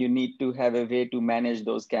 and you need to have a way to manage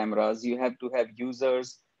those cameras. You have to have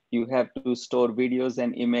users. You have to store videos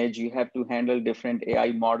and image. You have to handle different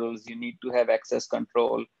AI models. You need to have access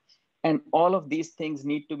control. And all of these things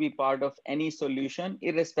need to be part of any solution,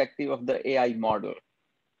 irrespective of the AI model.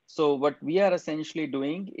 So what we are essentially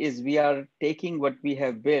doing is we are taking what we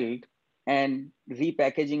have built and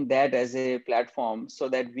repackaging that as a platform so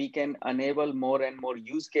that we can enable more and more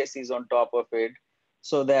use cases on top of it,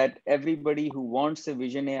 so that everybody who wants a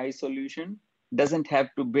Vision AI solution doesn't have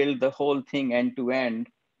to build the whole thing end to end.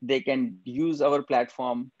 They can use our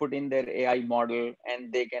platform, put in their AI model,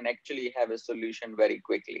 and they can actually have a solution very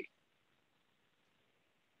quickly.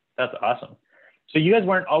 That's awesome. So you guys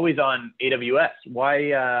weren't always on AWS.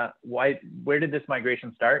 Where did this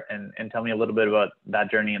migration start? And tell me a little bit about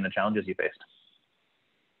that journey and the challenges you faced.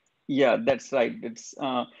 Yeah, that's right.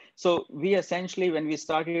 So we essentially, when we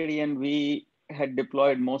started, Ian, we had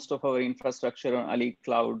deployed most of our infrastructure on Ali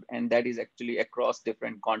Cloud, and that is actually across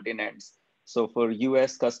different continents. So for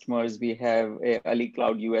US customers, we have a Ali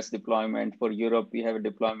Cloud US deployment. For Europe, we have a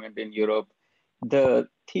deployment in Europe. The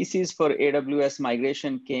thesis for AWS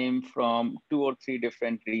migration came from 2 or 3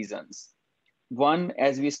 different reasons. One,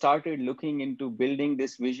 as we started looking into building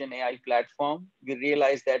this Vision AI platform, we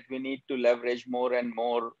realized that we need to leverage more and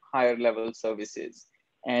more higher level services.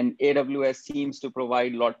 And AWS seems to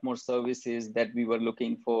provide a lot more services that we were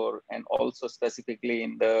looking for, and also specifically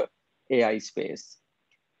in the AI space.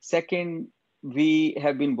 Second, we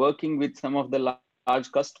have been working with some of the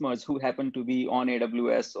large customers who happen to be on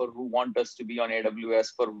AWS or who want us to be on AWS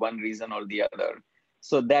for one reason or the other.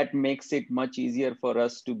 So that makes it much easier for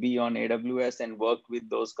us to be on AWS and work with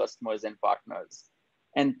those customers and partners.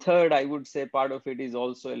 And third, I would say part of it is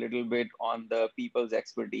also a little bit on the people's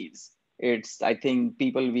expertise. I think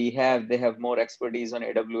people they have more expertise on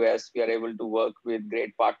AWS. We are able to work with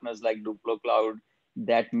great partners like DuploCloud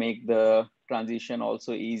that make the transition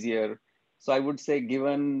also easier. So I would say,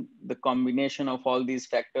 given the combination of all these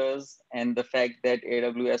factors and the fact that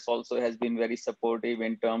AWS also has been very supportive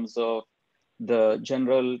in terms of the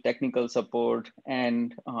general technical support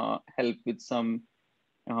and help with some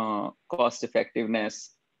cost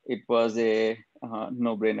effectiveness, it was a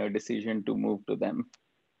no-brainer decision to move to them.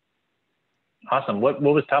 Awesome. What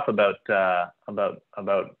was tough about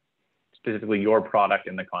specifically your product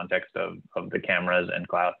in the context of the cameras and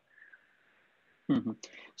cloud? Mm-hmm.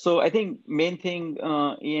 So I think main thing,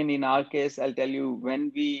 Ian, in our case, I'll tell you,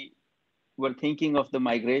 when we were thinking of the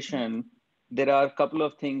migration, there are a couple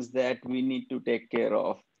of things that we need to take care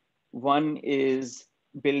of. One is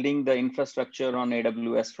building the infrastructure on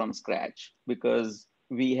AWS from scratch, because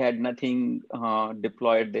we had nothing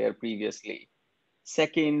deployed there previously.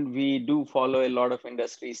 Second, we do follow a lot of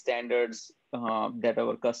industry standards that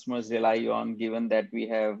our customers rely on, given that we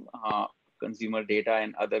have consumer data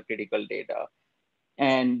and other critical data.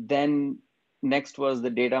 And then next was the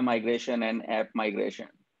data migration and app migration.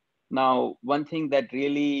 Now, one thing that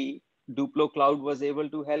really DuploCloud was able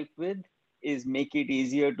to help with is make it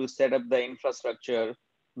easier to set up the infrastructure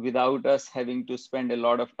without us having to spend a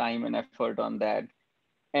lot of time and effort on that.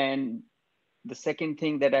 And the second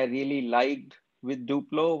thing that I really liked with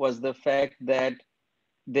Duplo was the fact that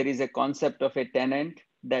there is a concept of a tenant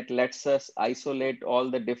that lets us isolate all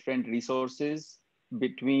the different resources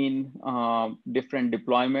between different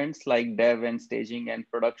deployments like dev and staging and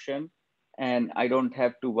production. And I don't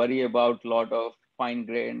have to worry about a lot of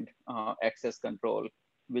fine-grained access control,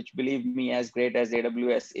 which, believe me, as great as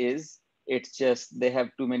AWS is, it's just they have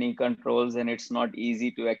too many controls and it's not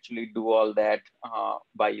easy to actually do all that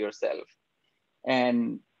by yourself.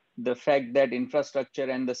 And the fact that infrastructure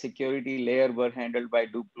and the security layer were handled by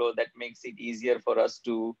Duplo, that makes it easier for us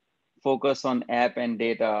to focus on app and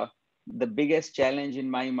data. The biggest challenge in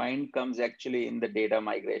my mind comes actually in the data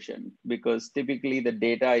migration, because typically the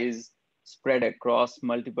data is spread across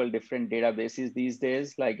multiple different databases these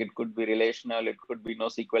days. Like, it could be relational, it could be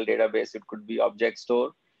NoSQL database, it could be object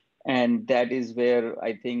store. And that is where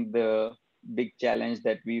I think the big challenge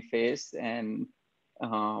that we face. And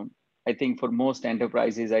I think for most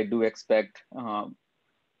enterprises, I do expect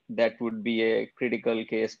that would be a critical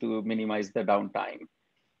case to minimize the downtime.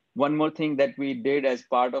 One more thing that we did as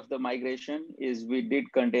part of the migration is we did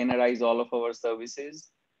containerize all of our services,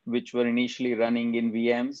 which were initially running in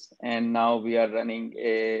VMs. And now we are running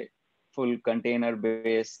a full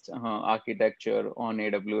container-based architecture on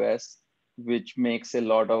AWS, which makes a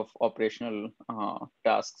lot of operational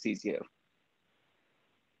tasks easier.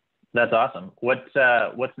 That's awesome.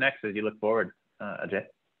 What's next as you look forward, Ajay?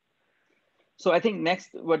 So I think next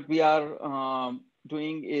what we are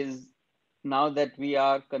doing is, now that we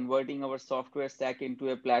are converting our software stack into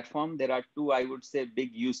a platform, there are two, I would say, big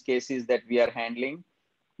use cases that we are handling.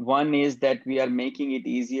 One is that we are making it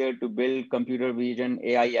easier to build computer vision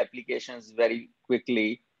AI applications very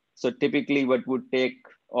quickly. So typically what would take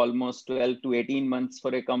almost 12 to 18 months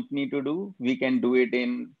for a company to do, we can do it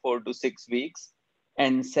in 4 to 6 weeks.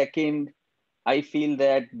 And second, I feel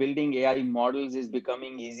that building AI models is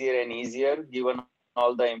becoming easier and easier given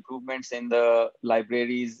all the improvements in the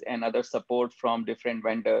libraries and other support from different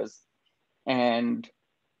vendors. And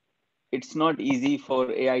it's not easy for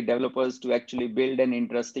AI developers to actually build an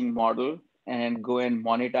interesting model and go and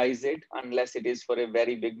monetize it unless it is for a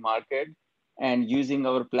very big market. And using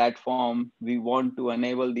our platform, we want to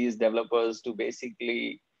enable these developers to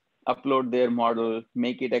basically upload their model,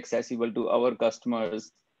 make it accessible to our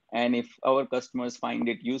customers. And if our customers find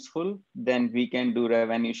it useful, then we can do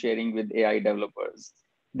revenue sharing with AI developers.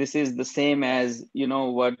 This is the same as,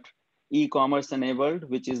 what e-commerce enabled,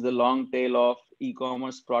 which is the long tail of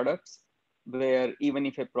e-commerce products, where even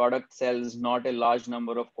if a product sells not a large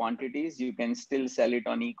number of quantities, you can still sell it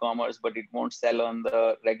on e-commerce, but it won't sell on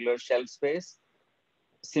the regular shelf space.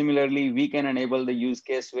 Similarly, we can enable the use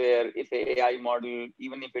case where if an AI model,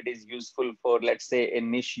 even if it is useful for, let's say, a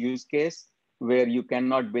niche use case, where you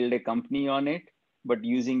cannot build a company on it, but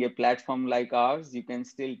using a platform like ours, you can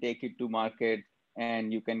still take it to market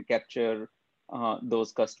and you can capture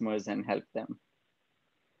those customers and help them.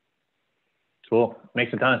 Cool.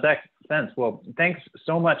 Makes a ton of sense. Well, thanks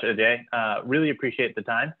so much, Ajay. Really appreciate the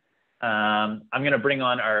time. I'm going to bring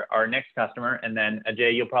on our next customer, and then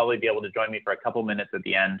Ajay, you'll probably be able to join me for a couple minutes at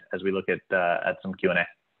the end as we look at some Q&A.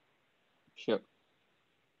 Sure.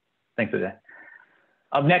 Thanks, Ajay.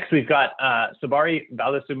 Up next, we've got Sabari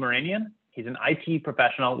Balasubramanian. He's an IT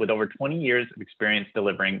professional with over 20 years of experience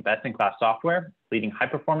delivering best-in-class software, leading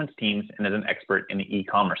high-performance teams, and is an expert in the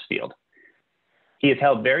e-commerce field. He has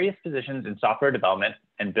held various positions in software development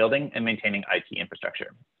and building and maintaining IT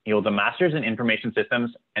infrastructure. He holds a master's in information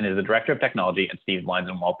systems and is the director of technology at Steve's Blinds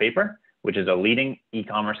and Wallpaper, which is a leading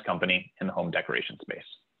e-commerce company in the home decoration space.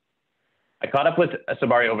 I caught up with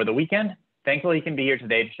Sabari over the weekend. Thankfully, he can be here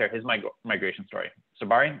today to share his migration story.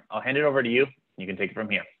 Sabari, I'll hand it over to you. You can take it from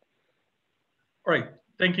here. All right.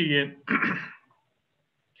 Thank you, Ian.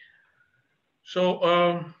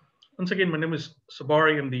 So once again, my name is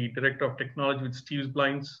Sabari. I'm the Director of Technology with Steve's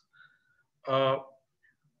Blinds. We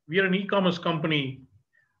are an e-commerce company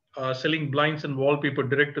selling blinds and wallpaper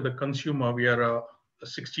direct to the consumer. We are a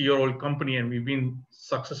 60-year-old company, and we've been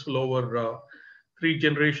successful over 3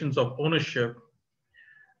 generations of ownership.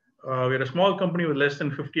 We're a small company with less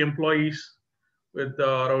than 50 employees with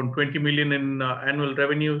around 20 million in annual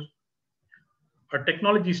revenues. Our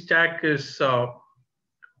technology stack is,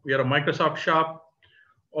 we are a Microsoft shop.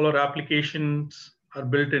 All our applications are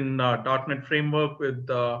built in .NET framework with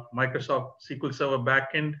Microsoft SQL Server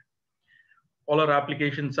backend. All our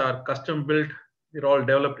applications are custom built. They're all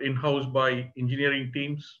developed in-house by engineering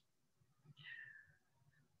teams.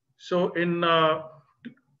 So in the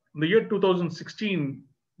year 2016,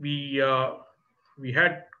 we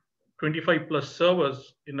had 25 plus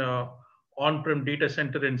servers in a on-prem data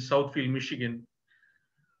center in Southfield, Michigan.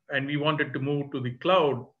 And we wanted to move to the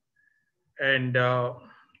cloud. And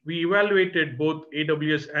we evaluated both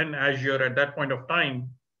AWS and Azure at that point of time.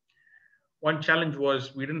 One challenge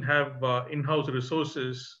was we didn't have in-house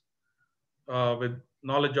resources with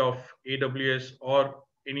knowledge of AWS or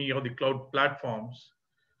any of the cloud platforms.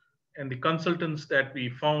 And the consultants that we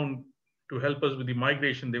found to help us with the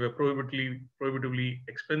migration, they were prohibitively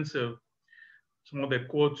expensive. Some of their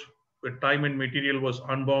quotes with time and material was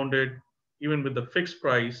unbounded. Even with the fixed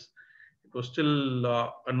price, it was still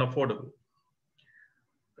unaffordable.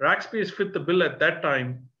 Rackspace fit the bill at that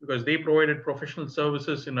time because they provided professional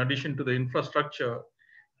services in addition to the infrastructure.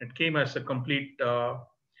 It came as a complete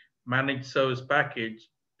managed service package.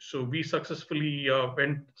 So we successfully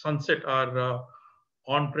went sunset our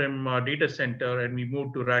on-prem data center and we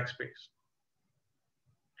moved to Rackspace.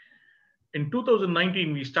 In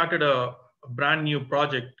 2019, we started a brand new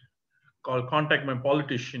project called Contact My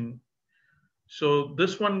Politician. So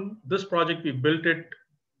this project, we built it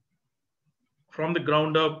from the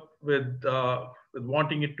ground up with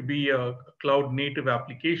wanting it to be a cloud native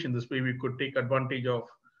application. This way we could take advantage of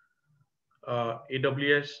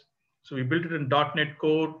AWS. So we built it in .NET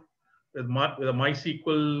Core with a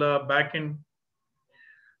MySQL backend.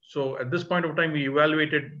 So at this point of time, we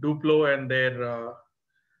evaluated Duplo and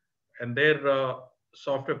and their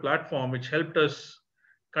software platform, which helped us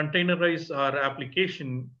containerize our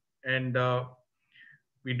application, and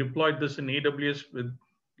we deployed this in AWS with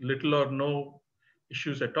little or no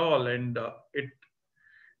issues at all, and it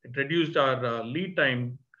reduced our lead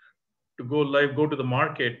time to go live, go to the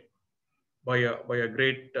market by a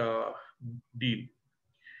great deal.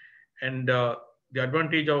 And the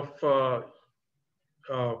advantage of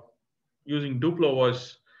using Duplo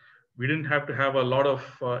was we didn't have to have a lot of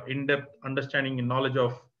in-depth understanding and knowledge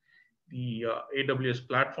of the AWS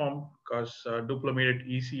platform, because Duplo made it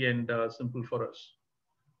easy and simple for us.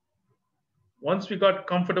 Once we got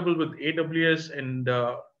comfortable with AWS and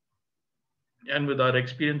with our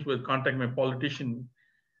experience with Contact My Politician,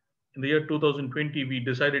 in the year 2020, we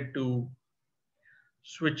decided to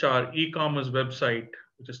switch our e-commerce website,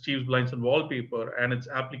 which is Steve's Blinds and Wallpaper, and its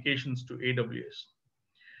applications to AWS.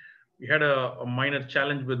 We had a minor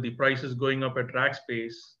challenge with the prices going up at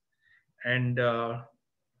Rackspace, and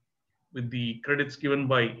with the credits given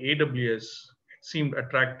by AWS, it seemed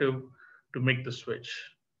attractive to make the switch.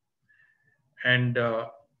 And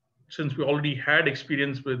since we already had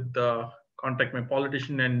experience with Contact My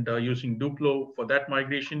Politician and using Duplo for that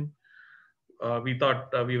migration, we thought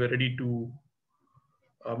we were ready to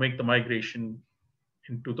make the migration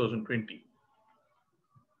in 2020.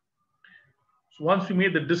 So once we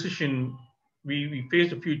made the decision, we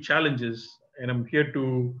faced a few challenges, and I'm here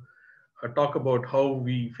to talk about how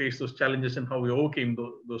we faced those challenges and how we overcame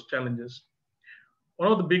those challenges.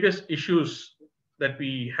 One of the biggest issues that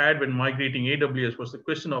we had when migrating AWS was the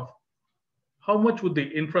question of how much would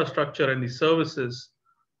the infrastructure and the services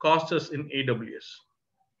cost us in AWS?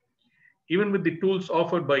 Even with the tools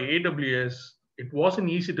offered by AWS, it wasn't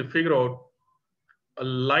easy to figure out a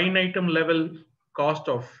line item level cost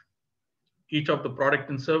of each of the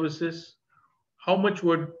product and services. How much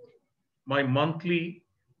would my monthly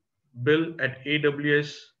bill at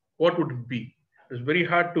AWS, what would it be? It's very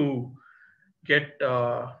hard to get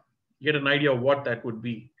an idea of what that would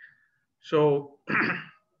be. So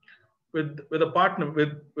with a partner,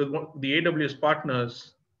 with the AWS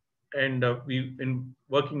partners, and we've been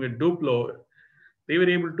working with Duplo, they were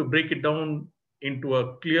able to break it down into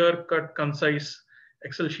a clear-cut, concise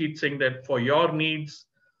Excel sheet saying that for your needs,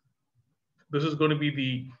 this is going to be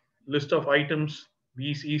the list of items,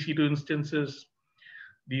 these EC2 instances,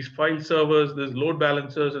 these file servers, these load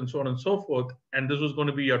balancers, and so on and so forth. And this was going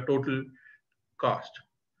to be your total cost.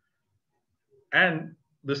 And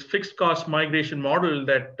this fixed cost migration model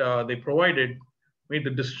that they provided made the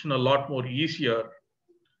decision a lot more easier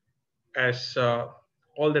as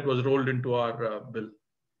all that was rolled into our bill.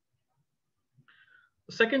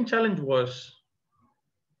 The second challenge was,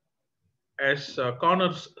 as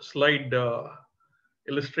Connor's slide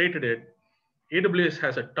illustrated it, AWS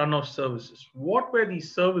has a ton of services. What were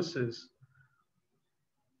these services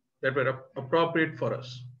that were appropriate for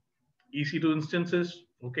us? EC2 instances,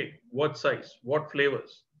 okay, what size, what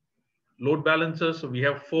flavors? Load balancers, so we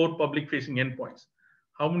have 4 public-facing endpoints.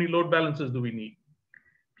 How many load balancers do we need?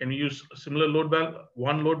 Can we use a similar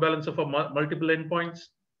one load balancer for multiple endpoints?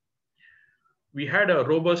 We had a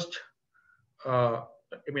robust, at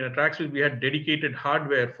Rackspace, we had dedicated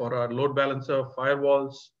hardware for our load balancer,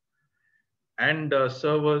 firewalls, and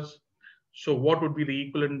servers. So what would be the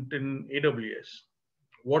equivalent in AWS?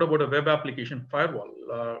 What about a web application firewall?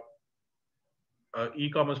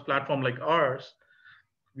 E-commerce platform like ours,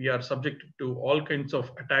 we are subject to all kinds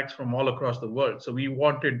of attacks from all across the world. So we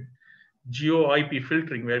wanted geo IP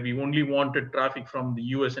filtering, where we only wanted traffic from the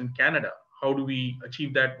US and Canada. How do we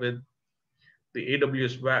achieve that with the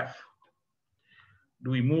AWS WAF?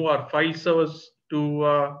 Do we move our file servers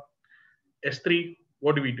to S3?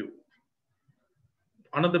 What do we do?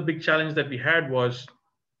 Another big challenge that we had was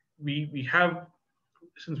we have,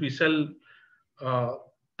 since we sell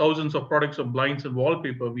thousands of products of blinds and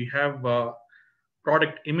wallpaper, we have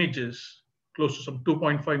product images, close to some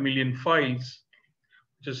 2.5 million files,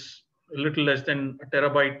 which is a little less than a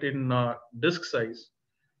terabyte in disk size.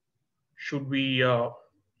 Should we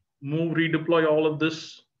redeploy all of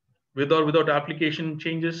this with or without application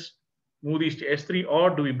changes, move these to S3, or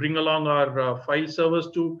do we bring along our file servers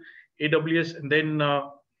to AWS and then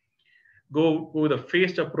go with a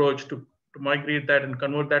phased approach to migrate that and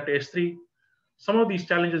convert that to S3? Some of these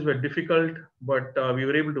challenges were difficult, but we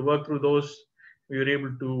were able to work through those. We were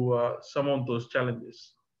able to surmount those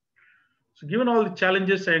challenges. So given all the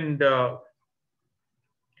challenges and our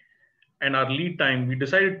lead time, we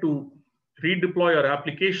decided to redeploy our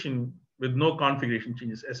application with no configuration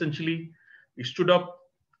changes. Essentially, we stood up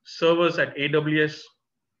servers at AWS,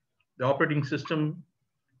 the operating system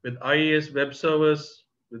with IaaS web servers,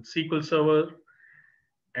 with SQL Server,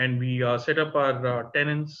 and we set up our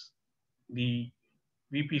tenants, the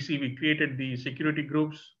VPC, we created the security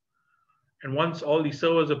groups. And once all the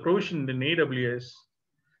servers are provisioned in AWS,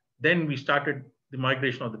 then we started the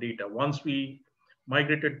migration of the data. Once we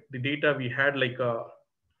migrated the data, we had like a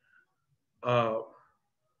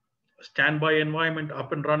standby environment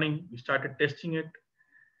up and running. We started testing it.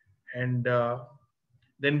 And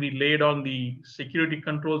then we laid on the security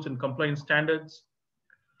controls and compliance standards,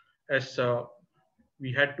 as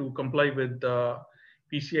we had to comply with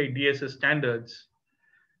PCI DSS standards.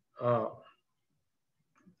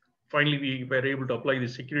 Finally, we were able to apply the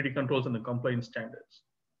security controls and the compliance standards.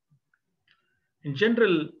 In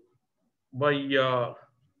general, by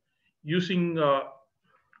using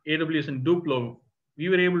AWS and Duplo, we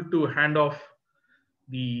were able to hand off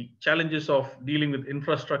the challenges of dealing with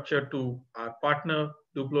infrastructure to our partner,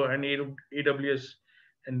 Duplo and AWS.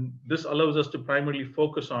 And this allows us to primarily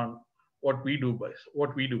focus on what we do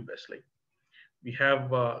best. Like, we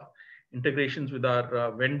have integrations with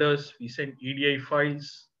our vendors. We send EDI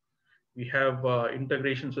files. We have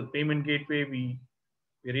integrations with payment gateway.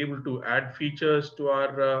 We're able to add features to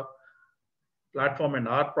our platform and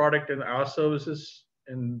our product and our services,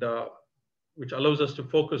 and which allows us to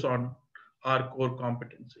focus on our core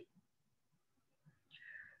competency.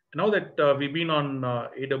 Now that we've been on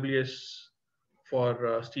AWS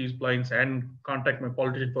for Steve's Blinds and Contact My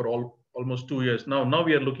Politician for almost 2 years now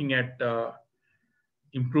we are looking at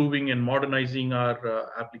improving and modernizing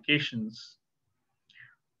our applications.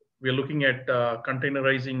 We are looking at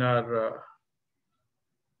containerizing our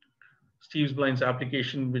Steve's Blinds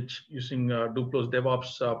application, which using Duplo's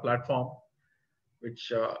DevOps platform,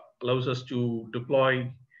 which allows us to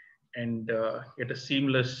deploy and get a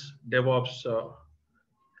seamless DevOps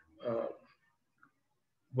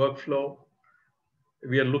workflow.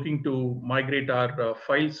 We are looking to migrate our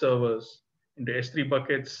file servers into S3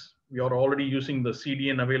 buckets. We are already using the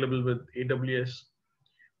CDN available with AWS,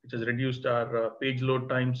 which has reduced our page load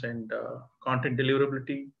times and content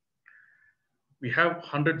deliverability. We have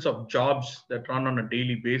hundreds of jobs that run on a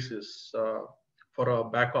daily basis for our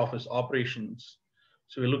back office operations.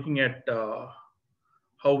 So we're looking at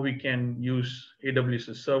how we can use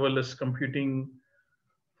AWS's serverless computing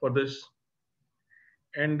for this.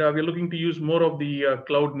 And we're looking to use more of the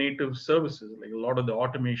cloud native services, like a lot of the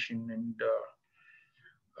automation and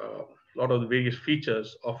a lot of the various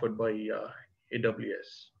features offered by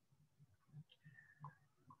AWS.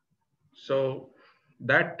 So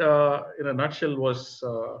that, in a nutshell, was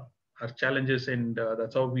our challenges, and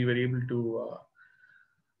that's how we were able to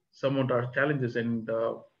surmount our challenges and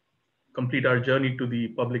complete our journey to the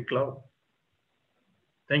public cloud.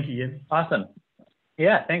 Thank you, Ian. Awesome.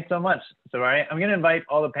 Yeah, thanks so much. So I'm going to invite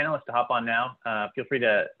all the panelists to hop on now. Feel free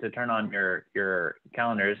to turn on your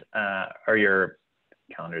calendars or your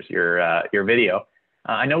video.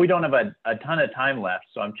 I know we don't have a ton of time left,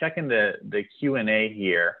 so I'm checking the Q&A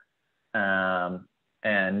here.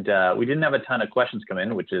 And we didn't have a ton of questions come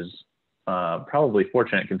in, which is probably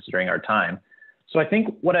fortunate considering our time. So I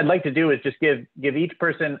think what I'd like to do is just give each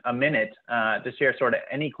person a minute to share sort of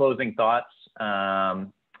any closing thoughts.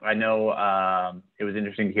 I know it was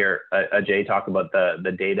interesting to hear Ajay talk about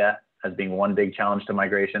the data as being one big challenge to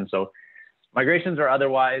migration. So migrations or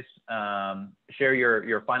otherwise, share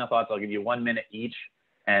your final thoughts. I'll give you 1 minute each,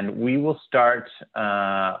 and we will start.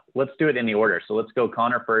 Let's do it in the order. So let's go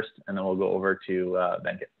Connor first, and then we'll go over to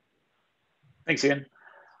Venkat. Thanks, Ian.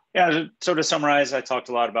 Yeah, so to summarize, I talked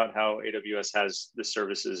a lot about how AWS has the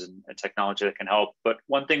services and technology that can help. But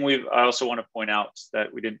one thing I also want to point out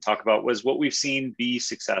that we didn't talk about was what we've seen be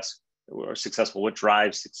successful, what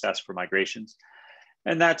drives success for migrations.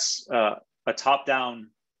 And that's a top-down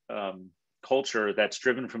culture that's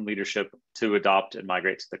driven from leadership to adopt and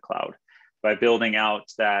migrate to the cloud by building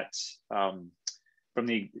out that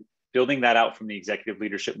building that out from the executive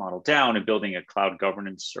leadership model down and building a cloud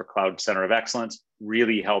governance or cloud center of excellence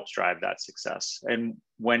really helps drive that success. And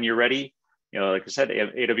when you're ready, like I said,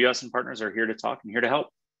 AWS and partners are here to talk and here to help.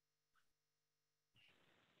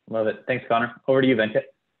 Love it. Thanks, Connor. Over to you, Venkat.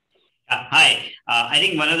 Hi. I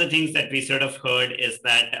think one of the things that we sort of heard is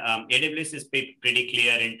that AWS is pretty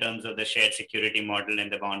clear in terms of the shared security model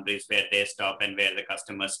and the boundaries where they stop and where the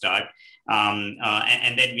customers start. And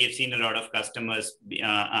then we have seen a lot of customers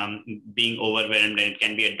being overwhelmed, and it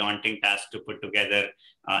can be a daunting task to put together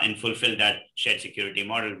and fulfill that shared security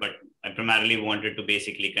model. But I primarily wanted to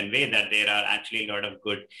basically convey that there are actually a lot of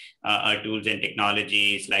good tools and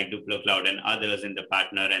technologies like DuploCloud and others in the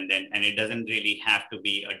partner, and it doesn't really have to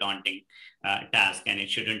be a daunting task, and it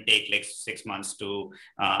shouldn't take like 6 months to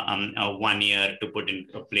 1 year to put in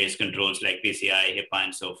place controls like PCI, HIPAA,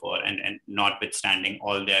 and so forth, and notwithstanding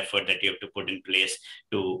all the effort that you have to put in place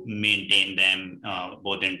to maintain them,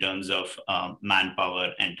 both in terms of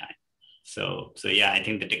manpower and time. So yeah, I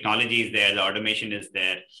think the technology is there, the automation is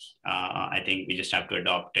there. I think we just have to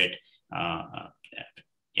adopt it.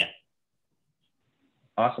 Yeah.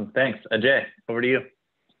 Awesome, thanks. Ajay, over to you.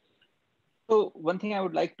 So one thing I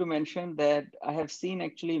would like to mention that I have seen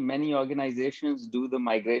actually many organizations do the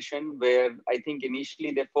migration where I think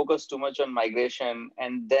initially they focus too much on migration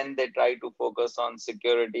and then they try to focus on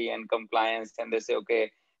security and compliance, and they say,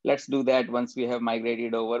 okay, let's do that once we have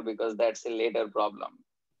migrated over because that's a later problem.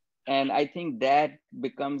 And I think that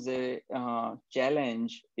becomes a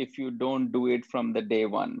challenge if you don't do it from the day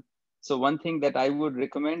one. So one thing that I would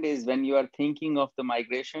recommend is when you are thinking of the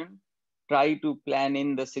migration, try to plan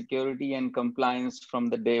in the security and compliance from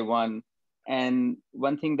the day one. And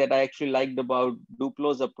one thing that I actually liked about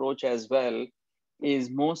Duplo's approach as well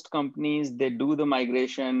is most companies, they do the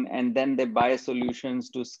migration and then they buy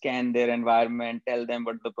solutions to scan their environment, tell them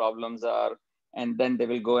what the problems are, and then they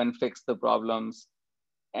will go and fix the problems.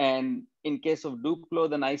 And in case of Duplo,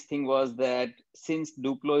 the nice thing was that since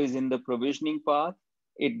Duplo is in the provisioning path,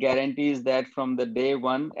 it guarantees that from the day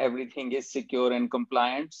one, everything is secure and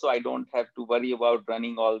compliant. So I don't have to worry about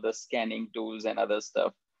running all the scanning tools and other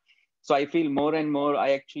stuff. So I feel more and more,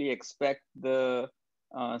 I actually expect the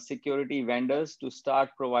security vendors to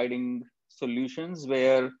start providing solutions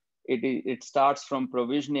where it starts from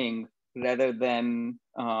provisioning rather than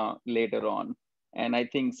later on. And I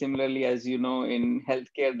think similarly, as you know, in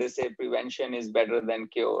healthcare, they say prevention is better than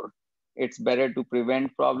cure. It's better to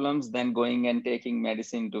prevent problems than going and taking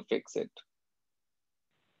medicine to fix it.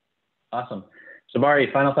 Awesome.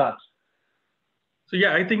 Sabari, final thoughts? So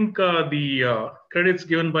yeah, I think the credits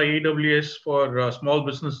given by AWS for small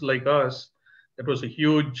businesses like us, that was a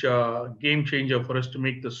huge game changer for us to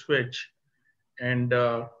make the switch. And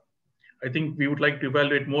I think we would like to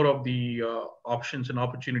evaluate more of the options and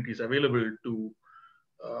opportunities available to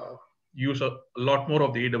use a lot more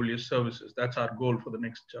of the AWS services. That's our goal for the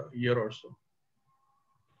next year or so.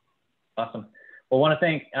 Awesome. Well, I want to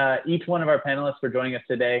thank each one of our panelists for joining us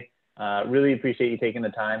today. Really appreciate you taking the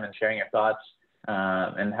time and sharing your thoughts.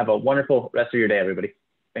 And have a wonderful rest of your day, everybody.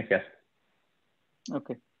 Thanks, guys.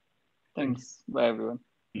 Okay. Thanks. Bye, everyone.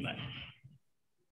 Bye.